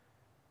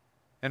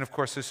 And of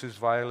course, this is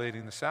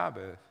violating the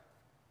Sabbath.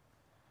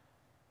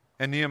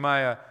 And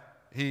Nehemiah,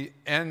 he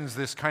ends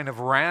this kind of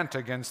rant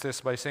against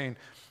this by saying,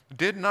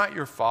 did not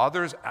your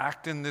fathers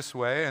act in this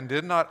way? And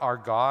did not our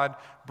God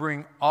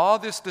bring all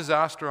this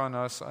disaster on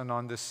us and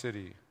on this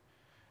city?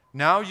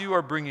 Now you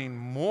are bringing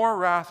more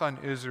wrath on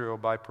Israel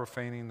by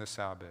profaning the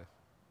Sabbath.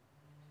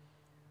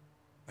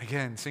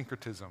 Again,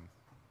 syncretism.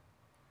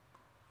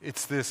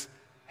 It's this,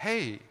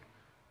 hey,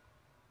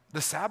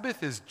 the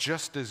Sabbath is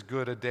just as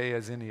good a day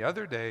as any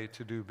other day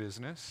to do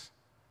business.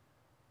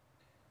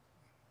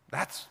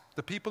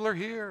 The people are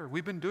here.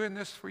 We've been doing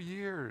this for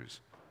years.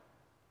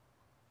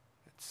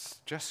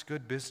 It's just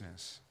good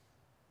business.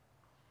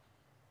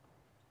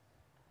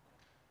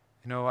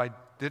 You know, I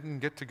didn't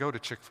get to go to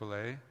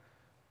Chick-fil-A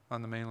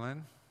on the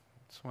mainland.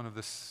 It's one of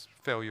the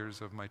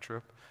failures of my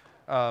trip.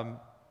 But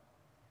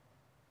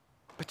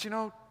you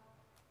know,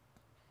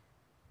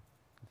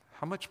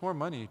 how much more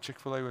money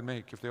Chick-fil-A would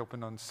make if they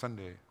opened on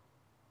Sunday?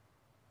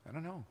 I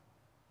don't know.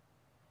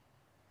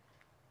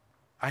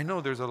 I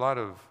know there's a lot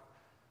of,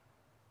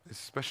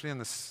 especially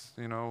in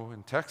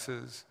in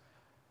Texas,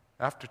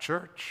 after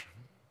church,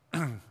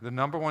 the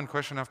number one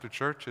question after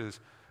church is,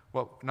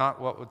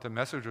 not what the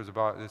message was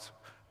about, it's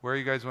where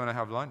you guys want to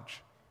have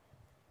lunch.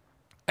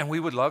 And we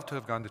would love to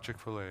have gone to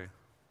Chick-fil-A. It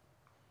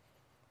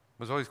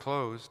was always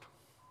closed.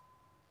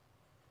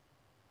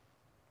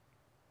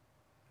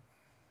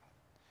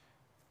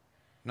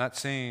 Not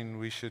saying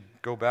we should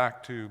go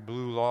back to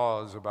blue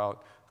laws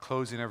about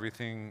closing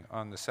everything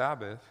on the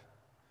Sabbath,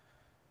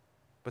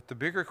 but the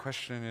bigger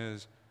question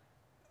is,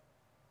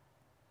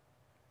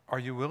 are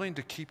you willing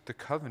to keep the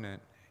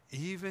covenant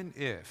even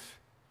if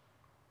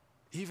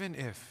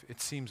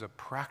it seems a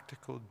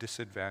practical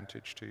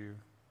disadvantage to you?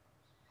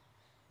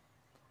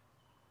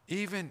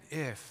 Even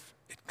if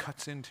it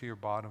cuts into your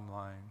bottom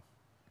line?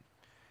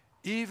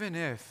 Even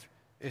if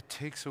it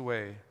takes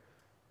away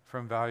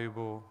from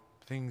valuable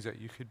things that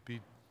you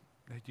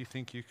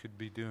think you could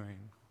be doing?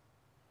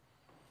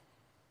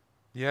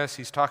 Yes,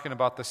 he's talking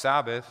about the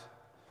Sabbath,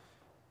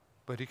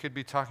 but he could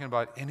be talking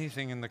about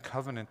anything in the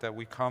covenant that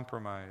we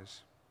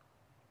compromise.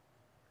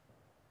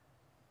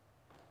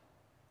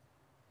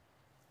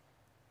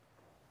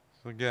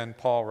 So again,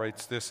 Paul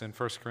writes this in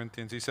 1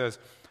 Corinthians. He says,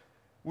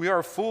 we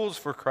are fools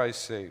for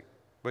Christ's sake,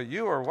 but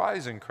you are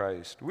wise in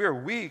Christ. We are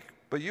weak,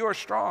 but you are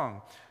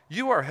strong.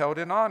 You are held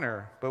in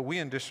honor, but we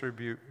in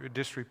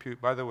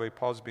disrepute. By the way,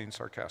 Paul's being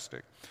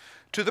sarcastic.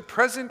 To the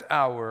present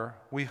hour,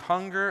 we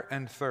hunger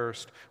and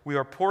thirst. We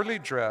are poorly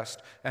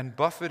dressed and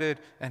buffeted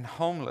and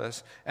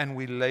homeless, and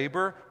we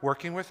labor,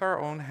 working with our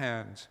own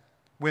hands.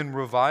 When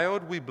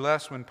reviled, we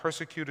bless. When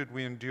persecuted,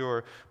 we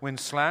endure. When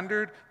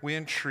slandered, we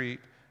entreat.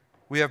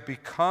 We have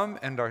become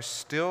and are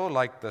still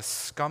like the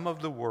scum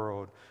of the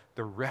world,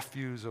 the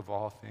refuse of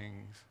all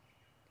things.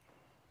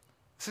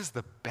 This is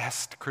the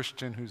best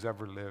Christian who's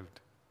ever lived,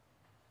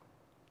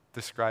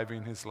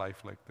 describing his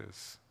life like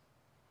this.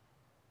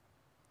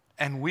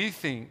 And we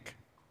think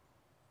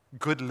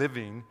good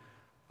living,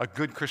 a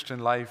good Christian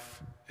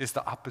life, is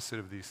the opposite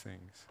of these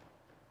things.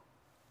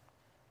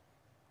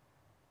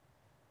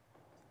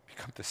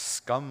 Become the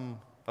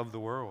scum of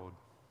the world.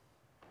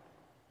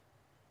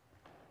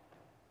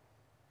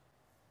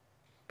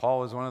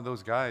 Paul is one of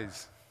those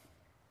guys.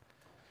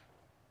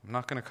 I'm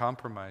not going to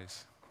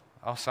compromise.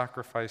 I'll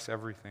sacrifice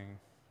everything.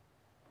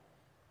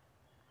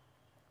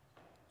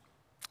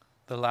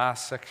 The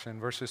last section,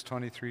 verses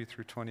 23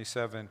 through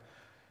 27,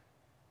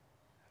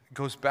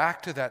 goes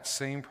back to that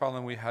same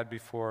problem we had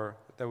before,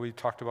 that we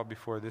talked about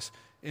before, this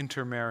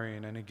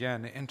intermarrying. And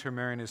again,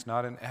 intermarrying is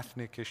not an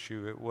ethnic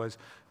issue. It was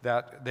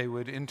that they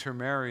would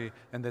intermarry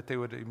and that they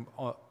would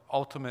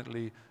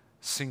ultimately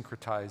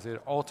syncretize.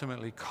 It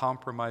ultimately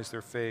compromise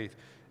their faith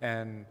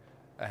and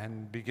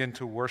begin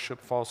to worship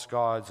false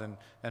gods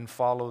and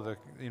follow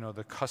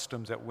the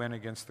customs that went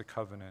against the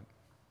covenant.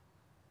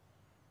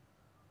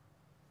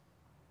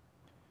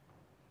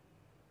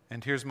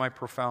 And here's my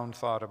profound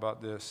thought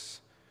about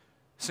this.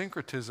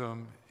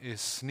 Syncretism is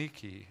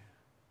sneaky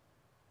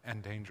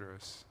and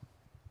dangerous.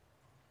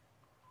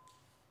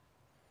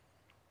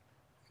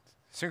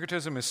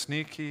 Syncretism is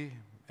sneaky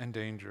and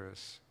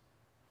dangerous.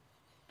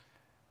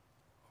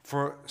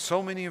 For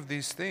so many of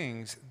these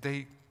things,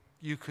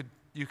 you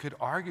could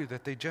argue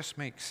that they just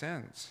make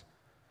sense.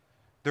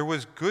 There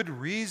was good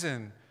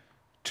reason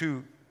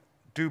to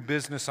do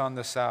business on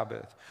the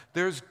Sabbath.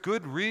 There's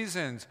good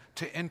reasons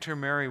to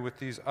intermarry with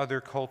these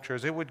other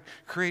cultures. It would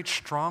create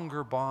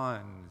stronger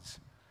bonds.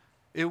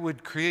 It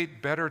would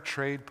create better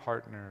trade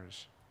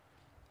partners.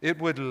 It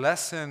would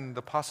lessen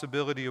the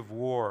possibility of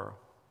war.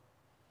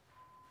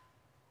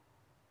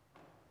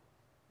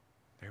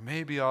 There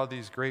may be all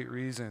these great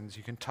reasons.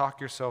 You can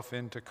talk yourself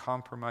into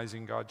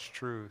compromising God's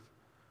truth.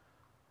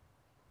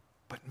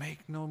 But make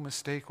no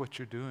mistake what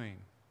you're doing.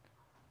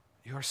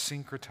 You're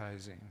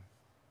syncretizing.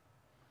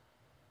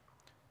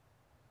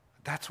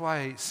 That's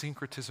why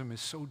syncretism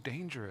is so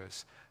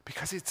dangerous,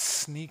 because it's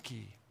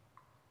sneaky.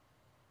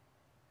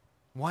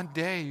 One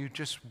day you're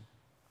just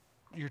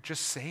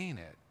saying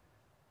it.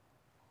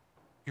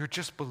 You're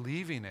just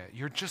believing it.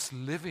 You're just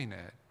living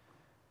it.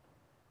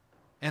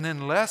 And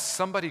unless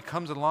somebody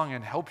comes along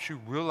and helps you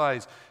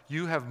realize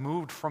you have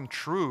moved from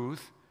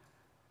truth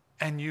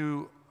and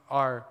you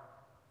have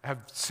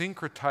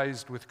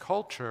syncretized with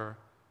culture,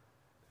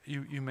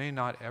 you may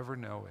not ever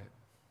know it.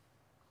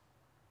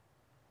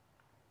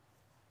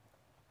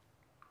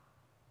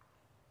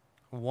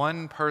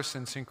 One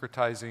person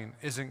syncretizing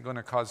isn't going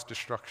to cause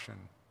destruction.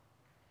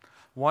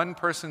 One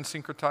person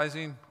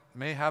syncretizing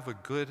may have a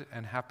good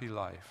and happy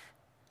life.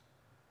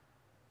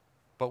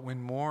 But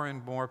when more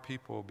and more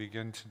people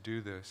begin to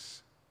do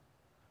this,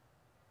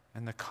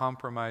 and the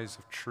compromise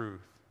of truth,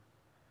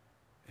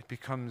 it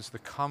becomes the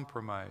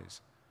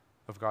compromise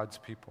of God's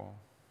people.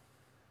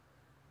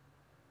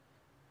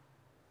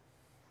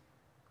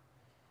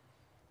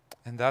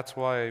 And that's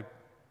why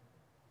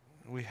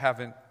we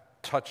haven't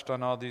touched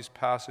on all these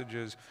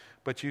passages,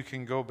 but you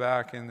can go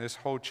back in this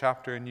whole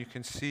chapter and you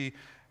can see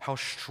how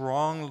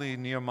strongly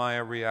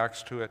Nehemiah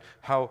reacts to it,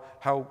 how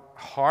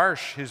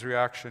harsh his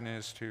reaction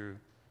is to.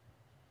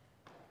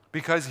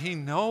 Because he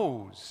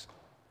knows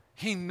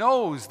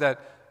that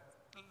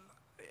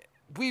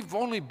we've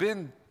only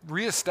been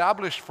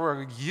reestablished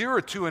for a year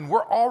or two and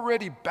we're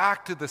already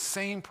back to the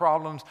same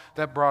problems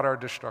that brought our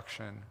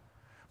destruction.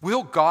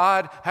 Will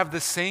God have the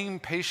same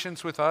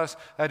patience with us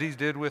that he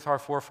did with our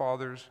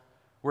forefathers,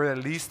 where at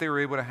least they were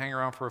able to hang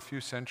around for a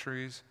few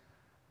centuries?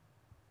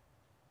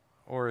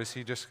 Or is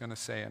he just going to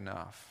say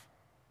enough?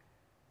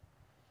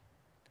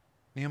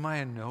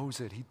 Nehemiah knows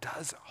it. He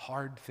does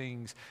hard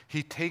things.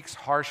 He takes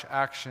harsh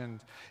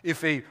actions.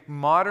 If a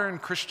modern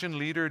Christian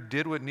leader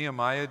did what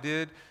Nehemiah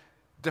did,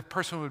 the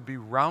person would be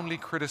roundly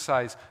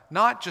criticized,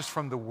 not just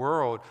from the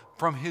world,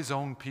 from his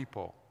own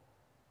people.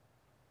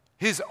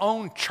 His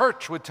own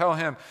church would tell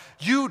him,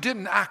 you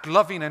didn't act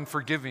loving and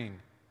forgiving.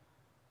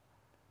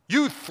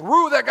 You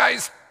threw that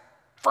guy's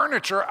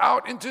furniture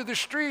out into the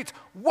streets.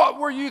 What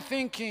were you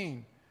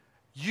thinking?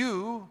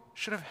 You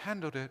should have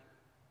handled it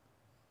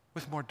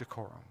with more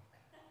decorum.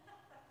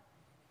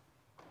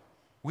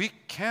 We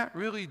can't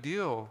really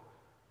deal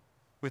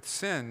with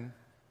sin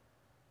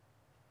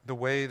the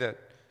way that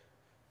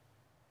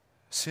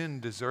sin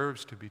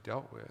deserves to be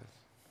dealt with.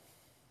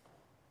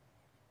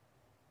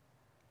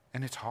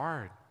 And it's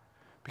hard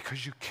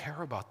because you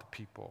care about the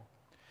people.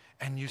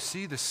 And you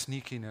see the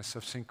sneakiness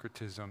of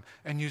syncretism.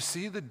 And you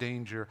see the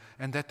danger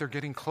and that they're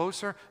getting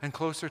closer and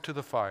closer to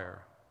the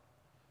fire.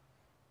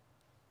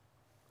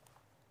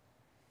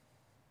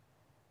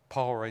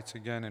 Paul writes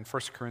again in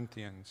 1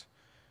 Corinthians.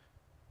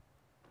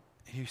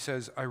 He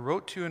says, I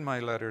wrote to you in my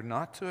letter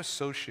not to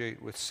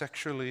associate with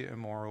sexually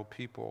immoral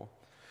people,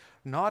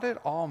 not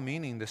at all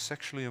meaning the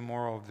sexually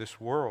immoral of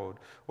this world,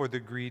 or the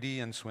greedy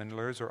and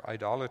swindlers or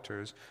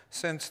idolaters,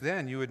 since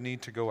then you would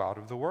need to go out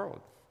of the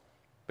world.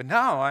 But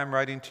now I am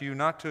writing to you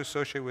not to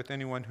associate with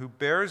anyone who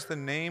bears the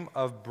name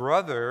of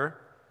brother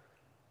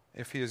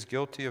if he is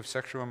guilty of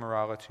sexual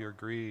immorality or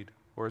greed,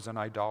 or is an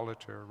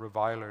idolater,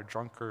 reviler,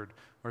 drunkard,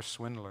 or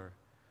swindler.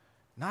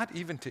 Not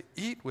even to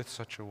eat with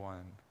such a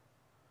one.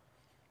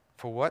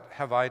 For what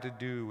have I to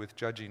do with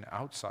judging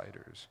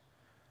outsiders?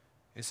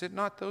 Is it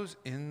not those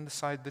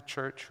inside the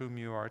church whom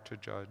you are to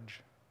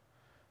judge?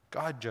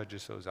 God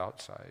judges those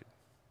outside.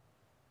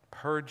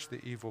 Purge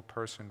the evil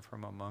person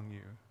from among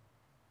you.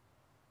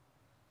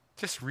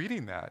 Just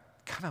reading that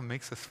kind of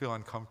makes us feel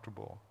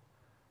uncomfortable.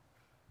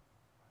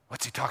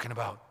 What's he talking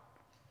about?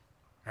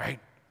 Right?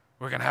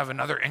 We're going to have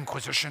another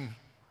inquisition.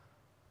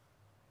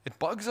 It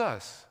bugs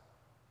us.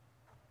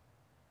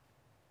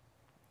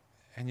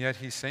 And yet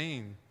he's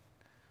saying,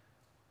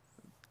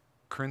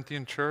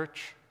 Corinthian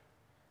church,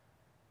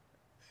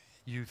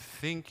 you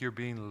think you're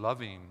being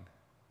loving,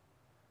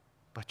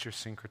 but you're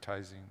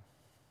syncretizing.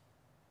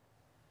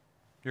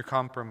 You're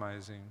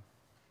compromising.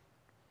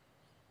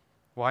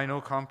 Why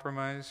no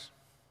compromise?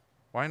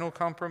 Why no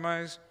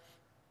compromise?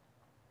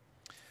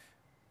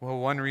 Well,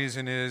 one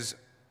reason is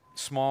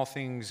small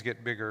things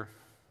get bigger.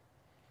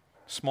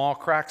 Small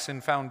cracks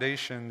in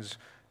foundations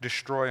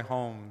destroy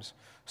homes.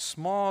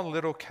 Small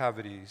little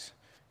cavities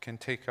can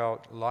take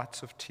out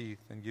lots of teeth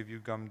and give you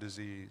gum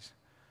disease.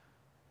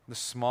 The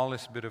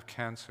smallest bit of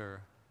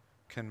cancer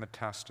can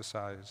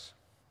metastasize.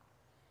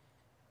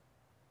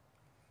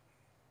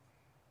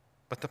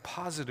 But the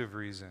positive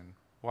reason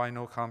why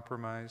no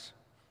compromise,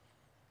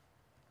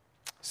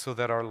 so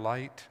that our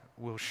light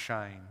will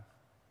shine.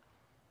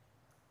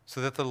 So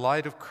that the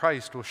light of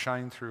Christ will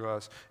shine through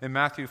us. In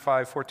Matthew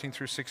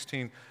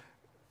 5:14-16,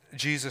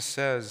 Jesus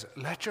says,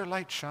 let your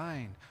light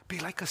shine. Be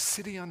like a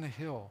city on the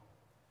hill.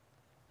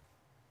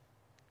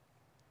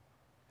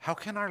 How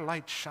can our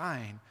light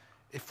shine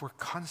if we're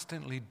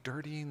constantly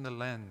dirtying the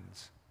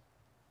lens?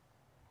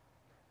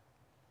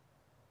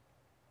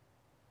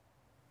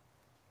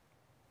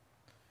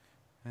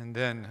 And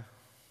then,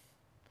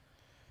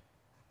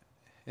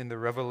 in the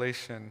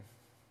Revelation,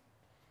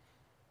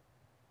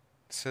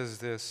 it says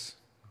this,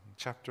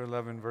 chapter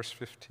 11, verse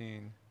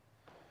 15.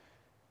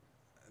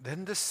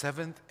 Then the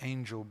seventh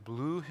angel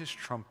blew his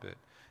trumpet,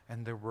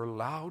 And there were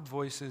loud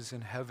voices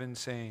in heaven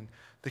saying,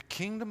 "The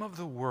kingdom of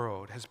the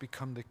world has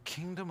become the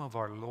kingdom of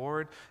our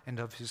Lord and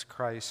of his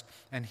Christ,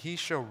 and he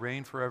shall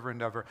reign forever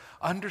and ever."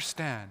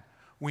 Understand,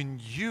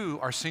 when you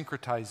are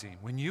syncretizing,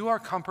 when you are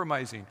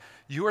compromising,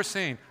 you are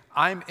saying,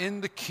 I'm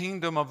in the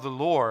kingdom of the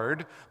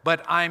Lord,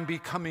 but I'm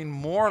becoming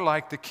more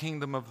like the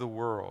kingdom of the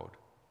world.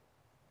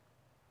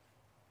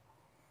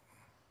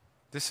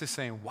 This is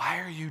saying,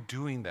 why are you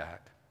doing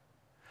that?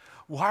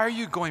 Why are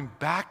you going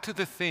back to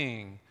the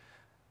thing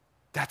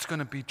that's going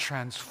to be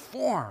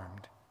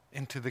transformed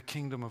into the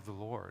kingdom of the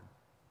Lord?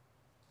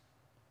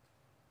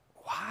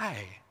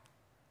 Why?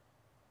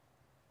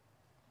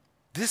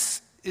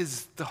 This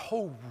is the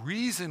whole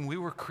reason we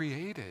were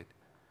created.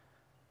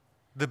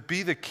 To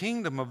be the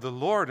kingdom of the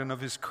Lord and of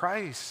his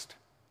Christ.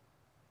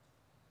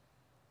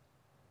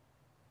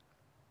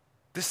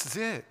 This is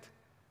it.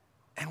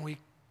 And we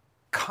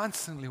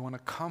constantly want to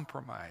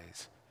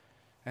compromise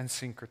and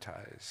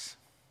syncretize.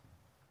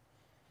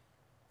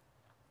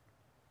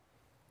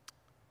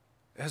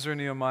 Ezra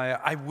and Nehemiah,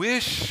 I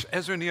wish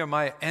Ezra and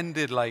Nehemiah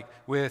ended like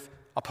with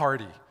a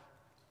party.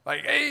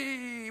 Like,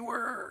 hey,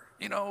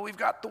 we've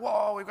got the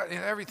wall,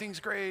 everything's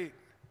great.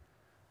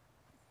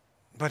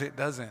 But it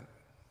doesn't.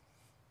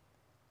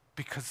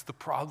 Because the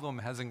problem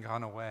hasn't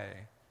gone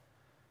away.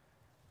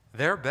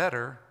 They're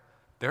better,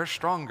 they're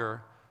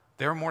stronger,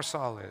 they're more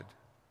solid.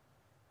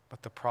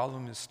 But the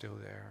problem is still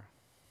there.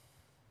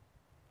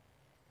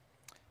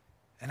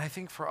 And I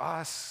think for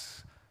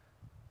us,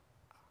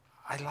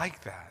 I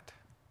like that.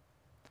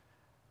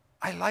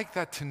 I like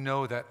that to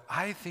know that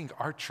I think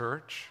our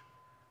church,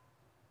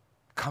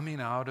 coming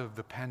out of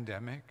the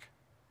pandemic,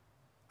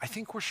 I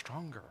think we're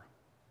stronger.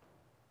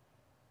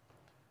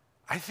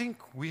 I think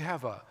we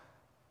have a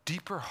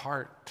deeper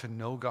heart to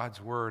know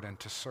God's word and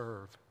to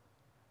serve.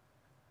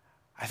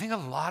 I think a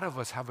lot of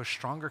us have a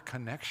stronger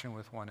connection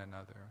with one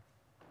another.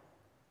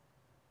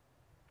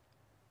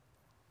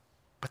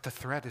 But the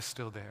threat is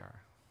still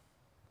there.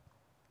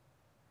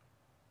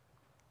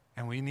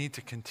 And we need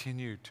to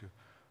continue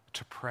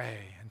to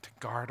pray and to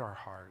guard our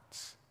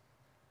hearts.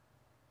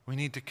 We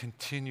need to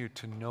continue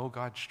to know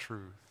God's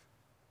truth,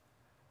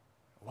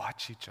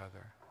 watch each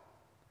other,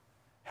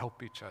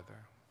 help each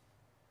other,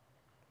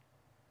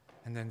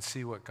 and then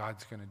see what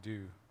God's going to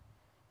do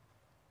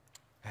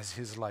as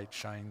his light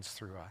shines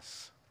through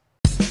us.